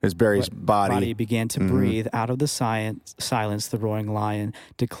Barry's body began to breathe out of the silence. The roaring lion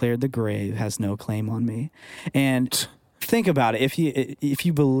declared the grave has no claim on me. And think about it. If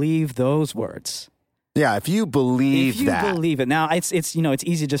you believe those words. Yeah, if you believe it. Now it's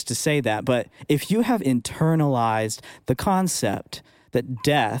easy just to say that, but if you have internalized the concept that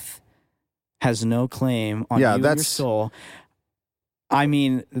death has no claim on you and your soul, I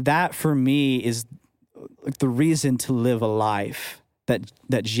mean, that for me is like the reason to live a life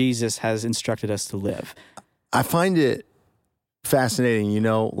that Jesus has instructed us to live. I find it fascinating,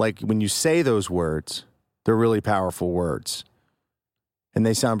 like when you say those words, they're really powerful words. And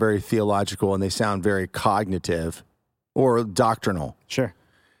they sound very theological and they sound very cognitive or doctrinal. Sure.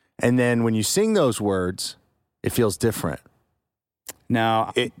 And then when you sing those words, it feels different.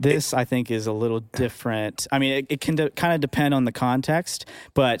 Now, I think is a little different. I mean, it can kind of depend on the context,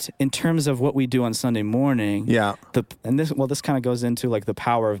 but in terms of what we do on Sunday morning, this kind of goes into like the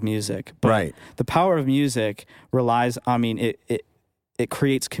power of music. But right. The power of music relies. I mean, it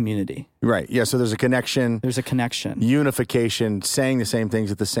creates community. Right. Yeah. So there's a connection. Unification, saying the same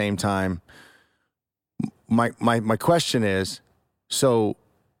things at the same time. My question is,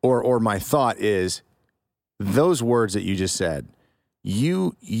 or my thought is, those words that you just said.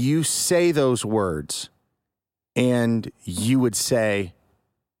 You say those words and you would say,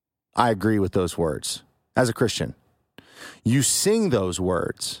 I agree with those words as a Christian. You sing those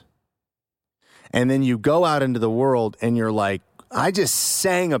words and then you go out into the world and you're like, I just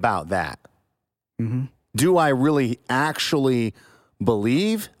sang about that. Mm-hmm. Do I really actually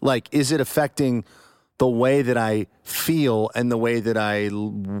believe? Like, is it affecting the way that I feel and the way that I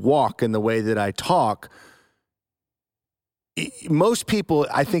walk and the way that I talk? Most people,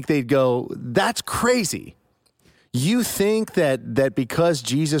 I think they'd go, that's crazy. You think that because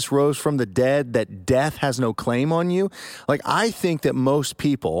Jesus rose from the dead, that death has no claim on you? Like, I think that most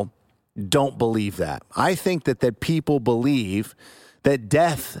people don't believe that. I think that people believe that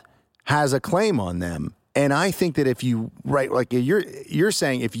death has a claim on them. And I think that if you, right, like you're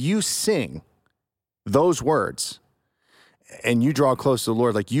saying, if you sing those words and you draw close to the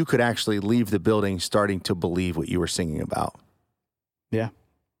Lord, like you could actually leave the building starting to believe what you were singing about. Yeah.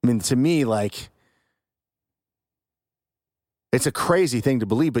 I mean, to me, like, it's a crazy thing to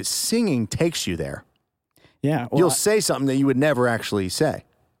believe, but singing takes you there. Yeah. Well, You'll say something that you would never actually say.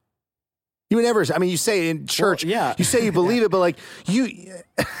 You would never, I mean, you say it in church, yeah. You say you believe it, but like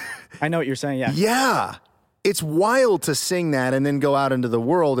I know what you're saying, yeah. Yeah. It's wild to sing that and then go out into the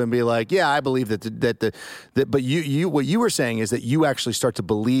world and be like, yeah, I believe that but you what you were saying is that you actually start to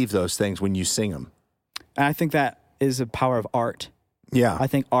believe those things when you sing them. And I think that is a power of art. Yeah. I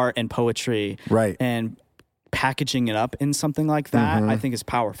think art and poetry, right, and packaging it up in something like that, I think is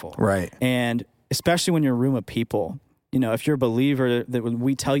powerful. Right. And especially when you're in a room of people, you know, if you're a believer, that when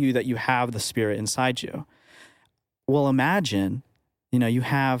we tell you that you have the Spirit inside you, well, imagine, you know, you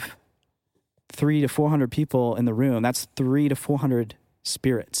have 300 to 400 people in the room. That's 300 to 400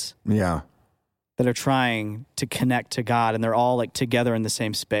 spirits. Yeah. That are trying to connect to God, and they're all like together in the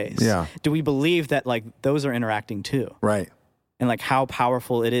same space. Yeah. Do we believe that like those are interacting too? Right. And like how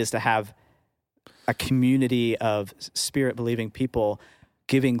powerful it is to have a community of spirit believing people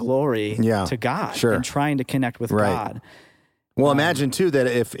giving glory to God and trying to connect with God. Well, imagine too that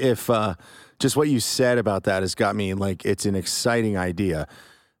if just what you said about that has got me like, it's an exciting idea.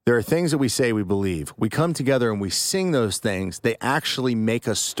 There are things that we say we believe. We come together and we sing those things. They actually make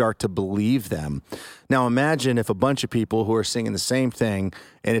us start to believe them. Now imagine if a bunch of people who are singing the same thing,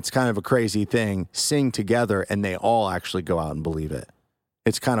 and it's kind of a crazy thing, sing together and they all actually go out and believe it.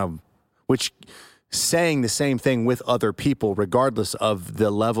 It's kind of, which saying the same thing with other people, regardless of the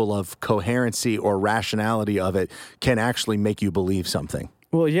level of coherency or rationality of it, can actually make you believe something.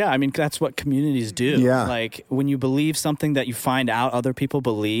 Well, yeah, I mean, that's what communities do. Yeah. Like when you believe something that you find out other people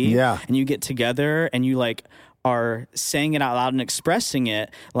believe, and you get together and you like are saying it out loud and expressing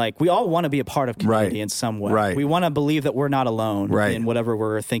it, like we all want to be a part of community in some way. Right. We want to believe that we're not alone in whatever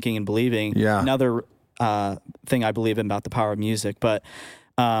we're thinking and believing. Yeah. Another thing I believe in about the power of music, but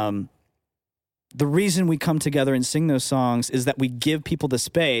the reason we come together and sing those songs is that we give people the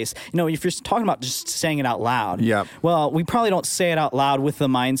space. You know, if you're talking about just saying it out loud, well, we probably don't say it out loud with the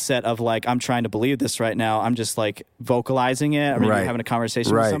mindset of like, I'm trying to believe this right now. I'm just like vocalizing it. I mean, you're having a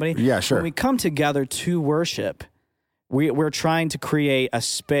conversation with somebody. Yeah, sure. When we come together to worship, we're trying to create a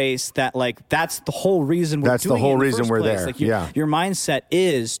space that like, that's the whole reason we're doing it. That's the whole reason we're there. Like your mindset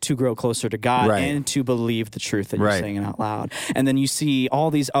is to grow closer to God and to believe the truth that you're saying out loud. And then you see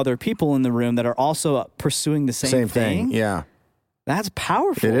all these other people in the room that are also pursuing the same thing. Yeah. That's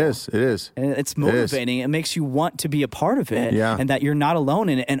powerful. It is. And it's motivating. It makes you want to be a part of it. Yeah. And that you're not alone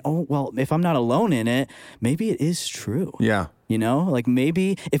in it. And oh, well, if I'm not alone in it, maybe it is true. Yeah. You know, like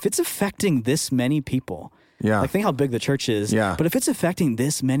maybe if it's affecting this many people, like think how big the church is. Yeah. But if it's affecting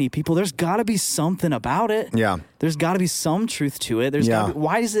this many people, there's got to be something about it. Yeah. There's got to be some truth to it. There's gotta be,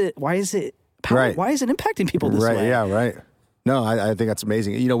 why is it why is it impacting people this way? Yeah, right. No, I think that's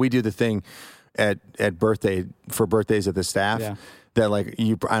amazing. You know, we do the thing at birthdays of the staff that like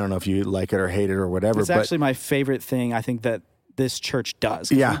I don't know if you like it or hate it or whatever. It's actually my favorite thing I think that this church does.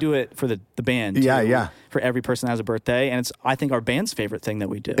 We do it for the band too, for every person that has a birthday, and it's I think our band's favorite thing that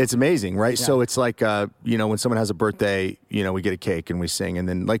we do. It's amazing, right? So it's like you know, when someone has a birthday, you know, we get a cake and we sing, and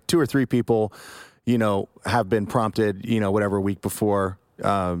then like 2 or 3 people, you know, have been prompted, you know, whatever week before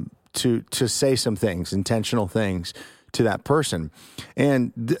to say some things, intentional things to that person,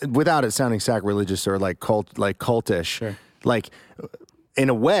 and without it sounding sacrilegious or like cultish, like in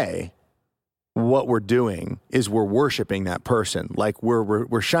a way, what we're doing is we're worshiping that person. Like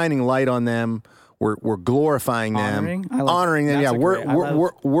we're shining light on them. We're glorifying them, honoring them. Yeah,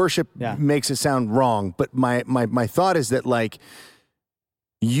 worship makes it sound wrong, but my thought is that like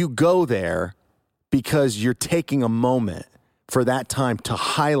you go there because you're taking a moment for that time to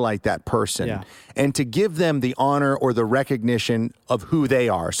highlight that person and to give them the honor or the recognition of who they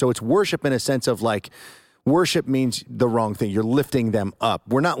are. So it's worship in a sense of like, worship means the wrong thing. You're lifting them up.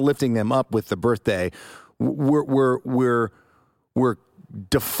 We're not lifting them up with the birthday. We're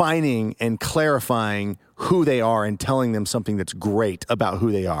defining and clarifying who they are and telling them something that's great about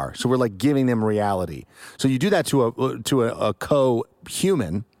who they are. So we're like giving them reality. So you do that to a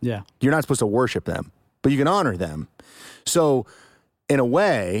co-human. Yeah. You're not supposed to worship them, but you can honor them. So in a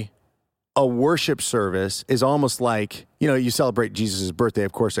way, a worship service is almost like, you celebrate Jesus' birthday,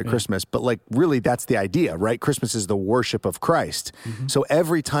 of course, at Christmas, but like really that's the idea, right? Christmas is the worship of Christ. Mm-hmm. So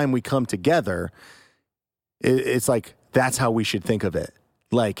every time we come together, it's like, that's how we should think of it.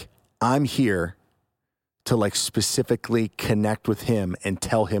 Like, I'm here to like specifically connect with him and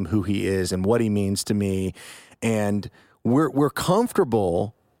tell him who he is and what he means to me. And we're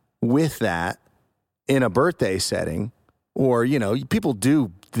comfortable with that in a birthday setting, or, people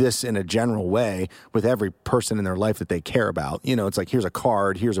do this in a general way with every person in their life that they care about. It's like, here's a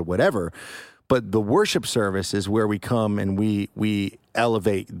card, here's a whatever. But the worship service is where we come and we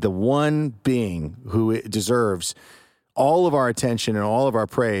elevate the one being who deserves all of our attention and all of our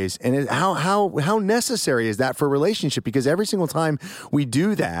praise. And how necessary is that for a relationship? Because every single time we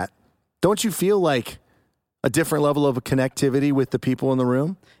do that, don't you feel like a different level of connectivity with the people in the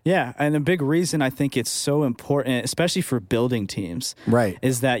room? Yeah, and a big reason I think it's so important, especially for building teams, right,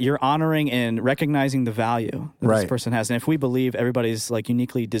 is that you're honoring and recognizing the value that this person has. And if we believe everybody's like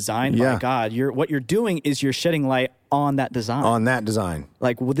uniquely designed by God, what you're doing is you're shedding light on that design. On that design.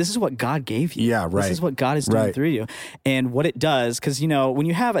 Like, well, this is what God gave you. Yeah, right. This is what God is doing through you. And what it does, because, when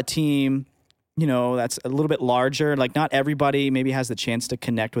you have a team, that's a little bit larger, like not everybody maybe has the chance to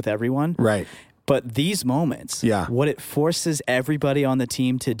connect with everyone. Right. But these moments, what it forces everybody on the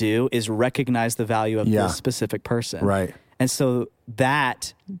team to do is recognize the value of this specific person. Right. And so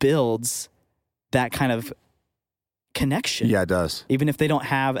that builds that kind of connection. Yeah, it does. Even if they don't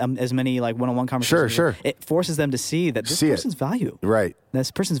have as many like one-on-one conversations. Sure. It forces them to see that this person's value. Right.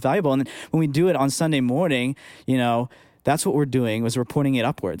 This person's valuable. And then when we do it on Sunday morning, that's what we're doing, was we're pointing it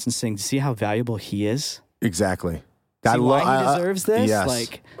upwards and saying, see how valuable he is? Exactly. See why he deserves this? Yes.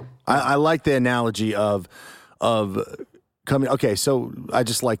 Like, I like the analogy of coming. Okay, so I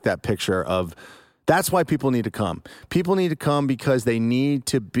just like that picture of that's why people need to come. People need to come because they need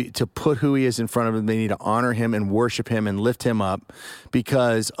to put who he is in front of them. They need to honor him and worship him and lift him up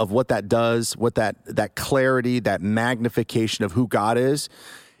because of what that does, what that clarity, that magnification of who God is.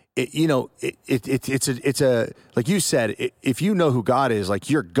 It's a like you said, if you know who God is, like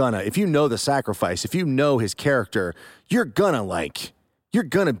if you know the sacrifice, if you know his character, you're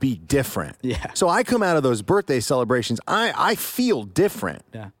gonna be different. Yeah. So I come out of those birthday celebrations, I feel different.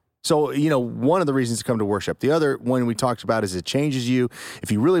 Yeah. So, one of the reasons to come to worship. The other one we talked about is it changes you.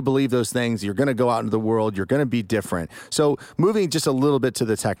 If you really believe those things, you're going to go out into the world. You're going to be different. So moving just a little bit to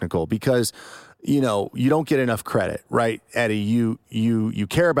the technical, because, you don't get enough credit, right, Eddie? You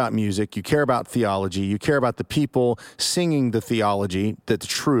care about music. You care about theology. You care about the people singing the theology, the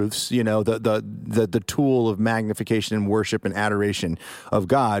truths, the tool of magnification and worship and adoration of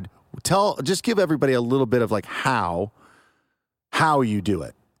God. Just give everybody a little bit of like how you do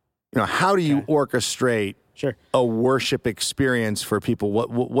it. How do you orchestrate a worship experience for people?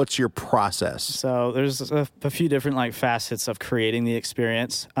 What's your process? So there's a few different like facets of creating the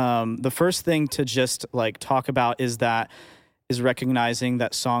experience. The first thing to just like talk about is recognizing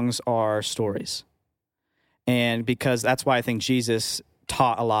that songs are stories. And because that's why I think Jesus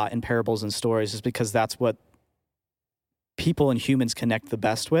taught a lot in parables and stories, is because that's what people and humans connect the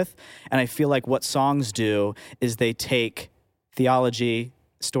best with. And I feel like what songs do is they take theology,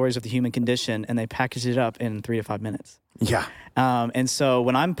 stories of the human condition, and they package it up in 3 to 5 minutes. Yeah. And so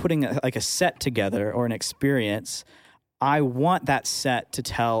when I'm putting a set together or an experience, I want that set to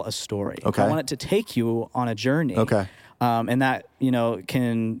tell a story. Okay. I want it to take you on a journey. Okay. And that,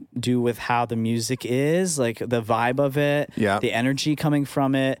 can do with how the music is, like the vibe of it, the energy coming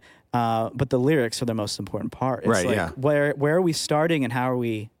from it. But the lyrics are the most important part. It's where are we starting and how are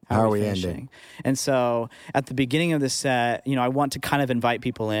we ending? And so at the beginning of the set, I want to kind of invite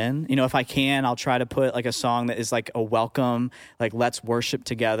people in. If I can, I'll try to put like a song that is like a welcome, like let's worship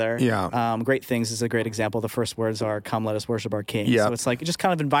together. Yeah. Great Things is a great example. The first words are, come, let us worship our King. Yeah. So it's like just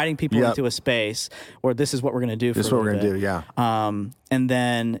kind of inviting people into a space where this is what we're going to do. This is what we're going to do, yeah. And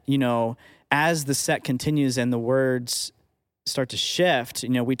then, as the set continues and the words start to shift,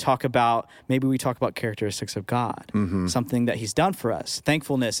 we talk about characteristics of God, something that he's done for us.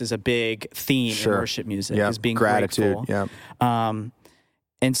 Thankfulness is a big theme in worship music, is being gratitude. grateful.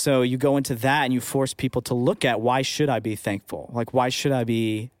 And so you go into that and you force people to look at, why should I be thankful? Like, why should I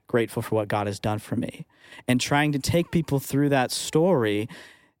be grateful for what God has done for me? And trying to take people through that story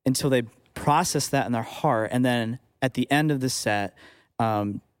until they process that in their heart. And then at the end of the set,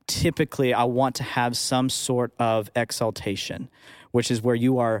 typically I want to have some sort of exaltation, which is where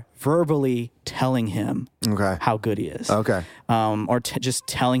you are verbally telling him how good he is. Okay. Or just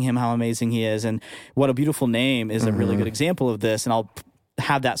telling him how amazing he is. And What a Beautiful Name is a really good example of this. And I'll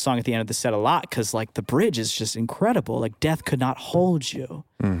have that song at the end of the set a lot because like the bridge is just incredible. Like death could not hold you.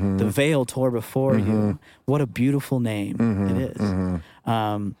 The veil tore before you. What a beautiful name it is.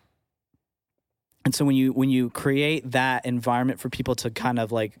 And so when you create that environment for people to kind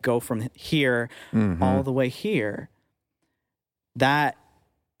of like go from here all the way here, that,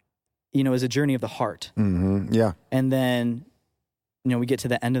 is a journey of the heart. Yeah. And then, we get to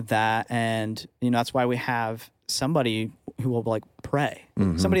the end of that and, that's why we have somebody who will like pray,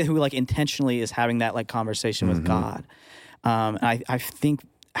 somebody who like intentionally is having that like conversation with God. And I think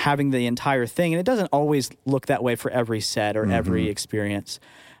having the entire thing, and it doesn't always look that way for every set or every experience.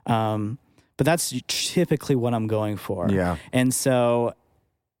 But that's typically what I'm going for. Yeah. And so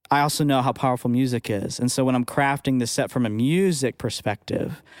I also know how powerful music is. And so when I'm crafting the set from a music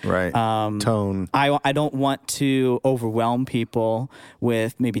perspective, right, tone, I don't want to overwhelm people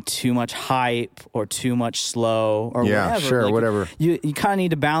with maybe too much hype or too much slow or whatever. Sure, like, whatever. You kind of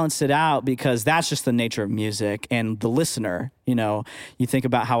need to balance it out because that's just the nature of music and the listener. You think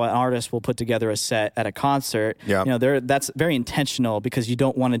about how an artist will put together a set at a concert. Yeah. That's very intentional because you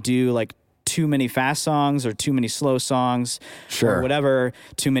don't want to do like too many fast songs or too many slow songs or whatever,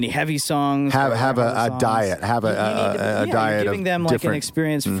 too many heavy songs. Have a diet. Have a diet. You're giving them like an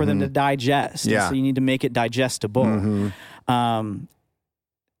experience for them to digest. Yeah. So you need to make it digestible.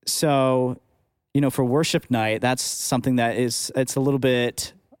 So, for worship night, that's something that it's a little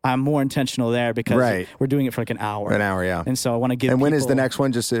bit, I'm more intentional there because we're doing it for like an hour. An hour, yeah. And so I want to give And when people, is the next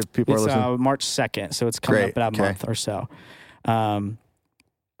one, just if people are listening? March 2nd. So it's coming up in about a month or so.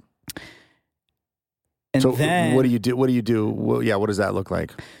 And so then, what do you do? What does that look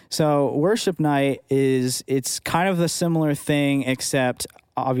like? So worship night it's kind of the similar thing, except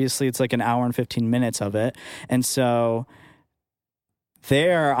obviously it's like an hour and 15 minutes of it. And so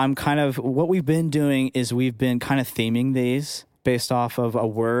there what we've been doing is we've been kind of theming these based off of a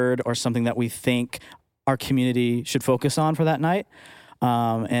word or something that we think our community should focus on for that night.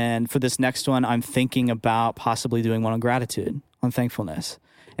 And for this next one, I'm thinking about possibly doing one on gratitude, on thankfulness.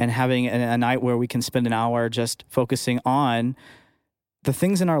 And having a night where we can spend an hour just focusing on the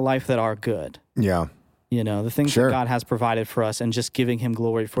things in our life that are good. Yeah. The things that God has provided for us and just giving him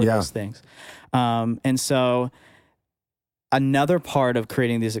glory for those things. And so another part of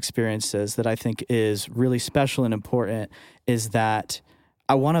creating these experiences that I think is really special and important is that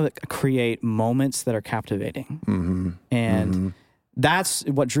I want to create moments that are captivating. And that's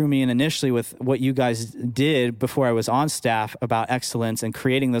what drew me in initially with what you guys did before I was on staff about excellence and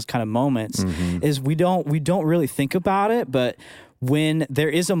creating those kind of moments is we don't really think about it, but when there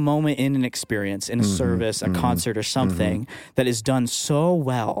is a moment in an experience, in a service, a concert or something that is done so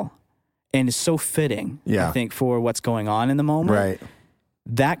well and is so fitting, I think, for what's going on in the moment,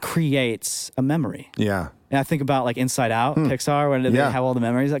 that creates a memory. Yeah. And I think about like Inside Out, Pixar, when they have all the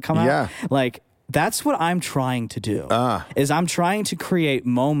memories that come out. Like, that's what I'm trying to do. Is I'm trying to create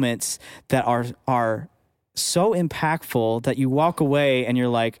moments that are so impactful that you walk away and you're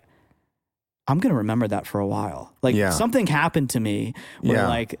like, I'm going to remember that for a while. Like something happened to me where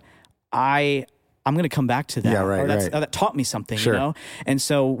like I'm going to come back to that. Or that taught me something, And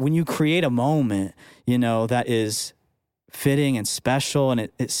so when you create a moment, that is fitting and special and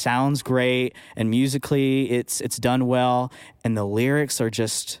it sounds great and musically it's done well and the lyrics are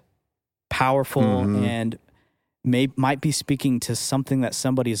just powerful and might be speaking to something that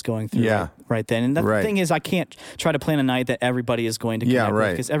somebody is going through right then. And the thing is, I can't try to plan a night that everybody is going to connect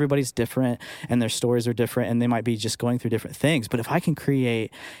with because everybody's different and their stories are different and they might be just going through different things. But if I can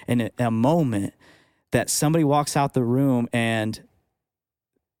create a moment that somebody walks out the room and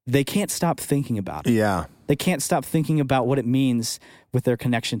they can't stop thinking about it. They can't stop thinking about what it means with their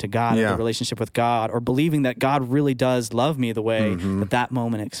connection to God, or their relationship with God, or believing that God really does love me the way that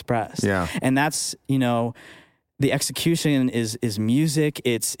moment expressed. And that's, the execution is music.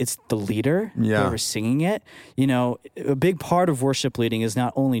 It's the leader, whoever's singing it. A big part of worship leading is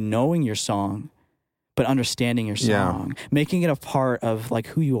not only knowing your song, but understanding your song, making it a part of like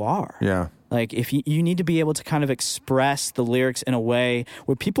who you are. Like if you need to be able to kind of express the lyrics in a way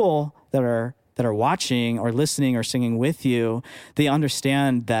where people that are watching or listening or singing with you, they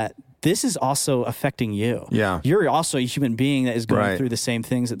understand that this is also affecting you. You're also a human being that is going through the same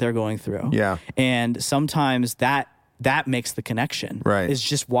things that they're going through. And sometimes that makes the connection. Is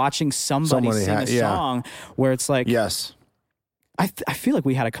just watching somebody sing a song where it's like, I feel like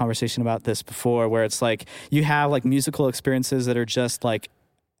we had a conversation about this before where it's like you have like musical experiences that are just like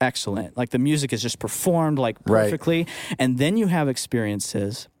excellent. Like the music is just performed like perfectly. Right. And then you have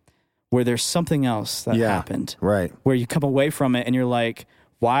experiences where there's something else that happened. Right. Where you come away from it and you're like,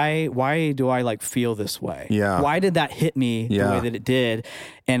 why do I like feel this way? Yeah. Why did that hit me the way that it did?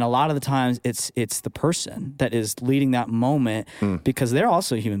 And a lot of the times it's the person that is leading that moment because they're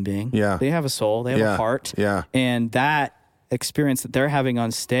also a human being. Yeah. They have a soul, they have a heart. Yeah. And that experience that they're having on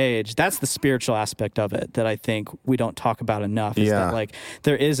stage, that's the spiritual aspect of it that I think we don't talk about enough. Is that like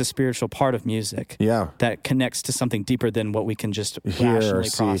there is a spiritual part of music that connects to something deeper than what we can just rationally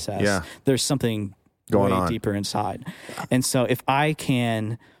process. Yeah. There's something going on deeper inside. And so if I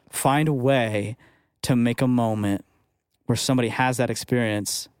can find a way to make a moment where somebody has that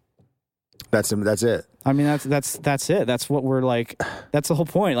experience, that's it. I mean, that's it. That's what we're like. That's the whole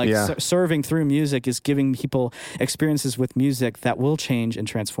point. Like serving through music is giving people experiences with music that will change and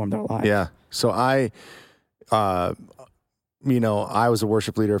transform their lives. Yeah. So I was a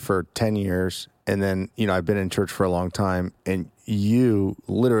worship leader for 10 years and then, I've been in church for a long time, and you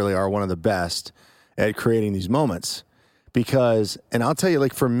literally are one of the best at creating these moments because, and I'll tell you,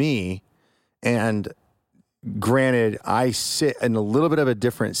 like for me, and granted, I sit in a little bit of a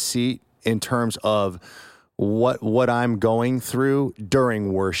different seat in terms of what I'm going through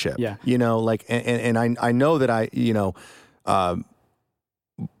during worship. Yeah. Like, and I know that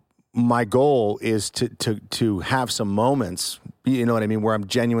my goal is to have some moments, you know what I mean, where I'm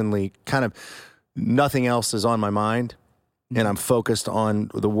genuinely kind of nothing else is on my mind. And I'm focused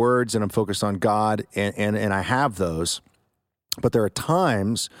on the words and I'm focused on God and I have those. But there are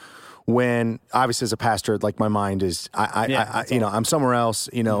times when obviously as a pastor, like my mind is, I'm somewhere else,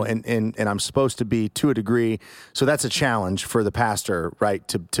 and I'm supposed to be to a degree. So that's a challenge for the pastor, right?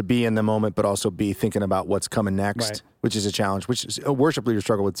 To be in the moment, but also be thinking about what's coming next, which is a challenge, which is a worship leader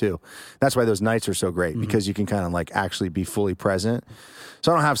struggle with too. That's why those nights are so great because you can kind of like actually be fully present.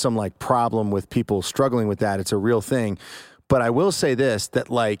 So I don't have some like problem with people struggling with that. It's a real thing. But I will say this, that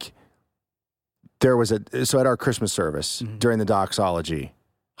like there was so at our Christmas service during the doxology,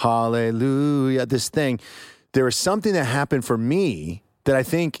 hallelujah, this thing, there was something that happened for me that I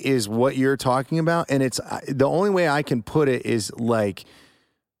think is what you're talking about. And it's the only way I can put it is like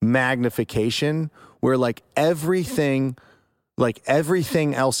magnification, where like everything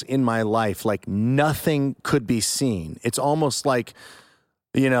else in my life, like nothing could be seen. It's almost like,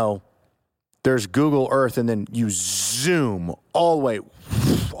 there's Google Earth and then you zoom all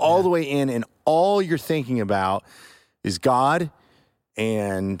the way in, and all you're thinking about is God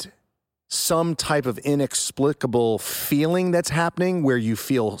and some type of inexplicable feeling that's happening where you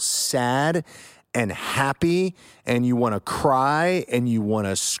feel sad and happy and you want to cry and you want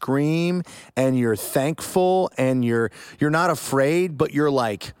to scream and you're thankful and you're not afraid, but you're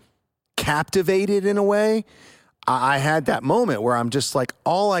like captivated in a way. I had that moment where I'm just like,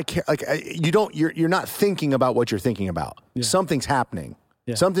 all I care, like you're not thinking about what you're thinking about. Yeah. Something's happening.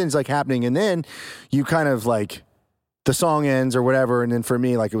 Yeah. Something's like happening. And then you kind of like, the song ends or whatever. And then for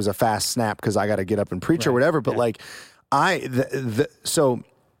me, like it was a fast snap because I got to get up and preach or whatever. But like so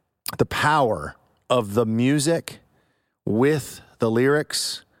the power of the music with the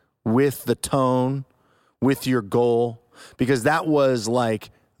lyrics, with the tone, with your goal, because that was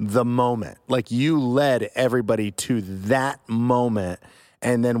like the moment. Like you led everybody to that moment,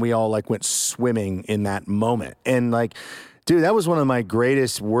 and then we all like went swimming in that moment. And like, dude, that was one of my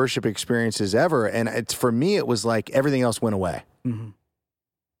greatest worship experiences ever. And for me, it was like everything else went away. Mm-hmm.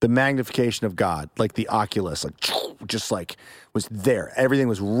 The magnification of God, like the Oculus, like just like was there. Everything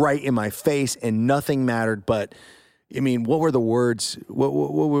was right in my face and nothing mattered. But I mean, what were the words? What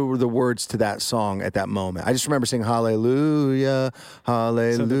were the words to that song at that moment? I just remember saying hallelujah,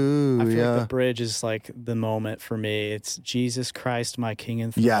 hallelujah. So I feel like the bridge is like the moment for me. It's Jesus Christ, my King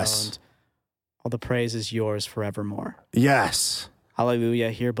enthroned. Yes. All the praise is yours forevermore. Yes.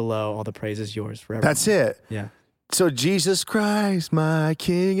 Hallelujah. Here below, all the praise is yours forevermore. That's it. Yeah. So Jesus Christ, my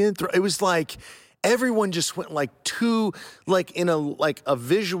King enthroned. It was like everyone just went like in a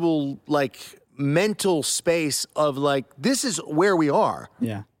visual, like mental space of like, this is where we are.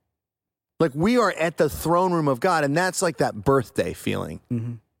 Yeah. Like we are at the throne room of God. And that's like that birthday feeling.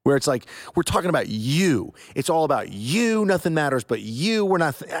 Mm-hmm. Where it's like, we're talking about you. It's all about you. Nothing matters but you.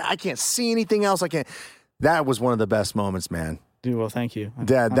 I can't see anything else. That was one of the best moments, man. Dude, well, thank you.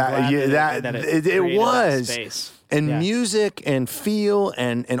 It was. Space. And music and feel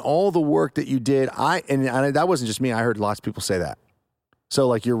and all the work that you did. And that wasn't just me. I heard lots of people say that. So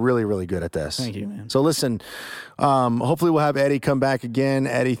like, you're really, really good at this. Thank you, man. So listen, hopefully we'll have Eddie come back again.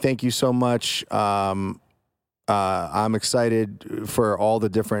 Eddie, thank you so much. I'm excited for all the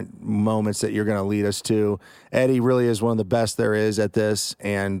different moments that you're going to lead us to. Eddie really is one of the best there is at this.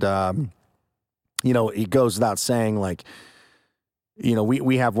 And, it goes without saying, like,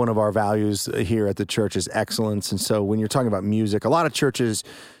 we have one of our values here at the church is excellence. And so when you're talking about music, a lot of churches,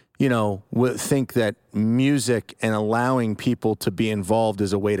 would think that music and allowing people to be involved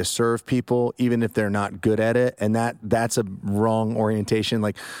is a way to serve people, even if they're not good at it. And that's a wrong orientation.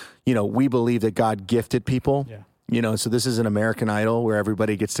 Like, we believe that God gifted people. Yeah. So this is an American Idol where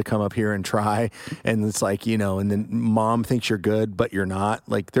everybody gets to come up here and try. And it's like, and then mom thinks you're good, but you're not.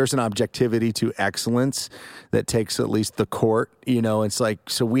 Like, there's an objectivity to excellence that takes at least the court. It's like,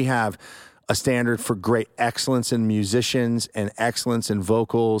 so we have a standard for great excellence in musicians and excellence in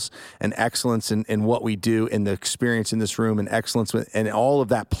vocals and excellence in what we do in the experience in this room and excellence. And all of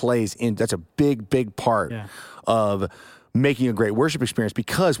that plays in. That's a big, big part of making a great worship experience,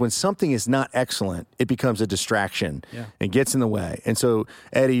 because when something is not excellent, it becomes a distraction and gets in the way. And so,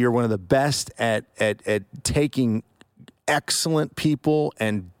 Eddie, you're one of the best at taking excellent people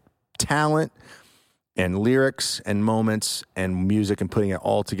and talent and lyrics and moments and music and putting it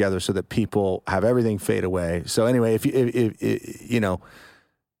all together so that people have everything fade away. So anyway, if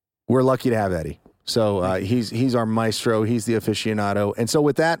we're lucky to have Eddie. So he's our maestro. He's the aficionado. And so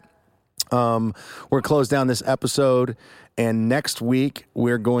with that, we're close down this episode, and next week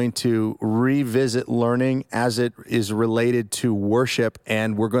we're going to revisit learning as it is related to worship,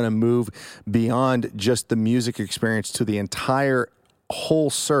 and we're going to move beyond just the music experience to the entire whole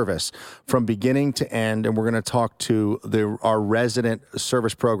service from beginning to end. And we're going to talk to our resident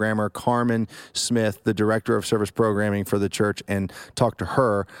service programmer, Carmen Smith, the director of service programming for the church, and talk to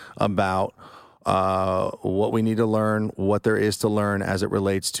her about what we need to learn, what there is to learn as it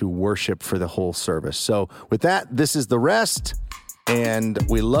relates to worship for the whole service. So with that, this is The Rest, and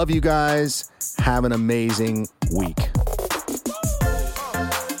we love you guys. Have an amazing week.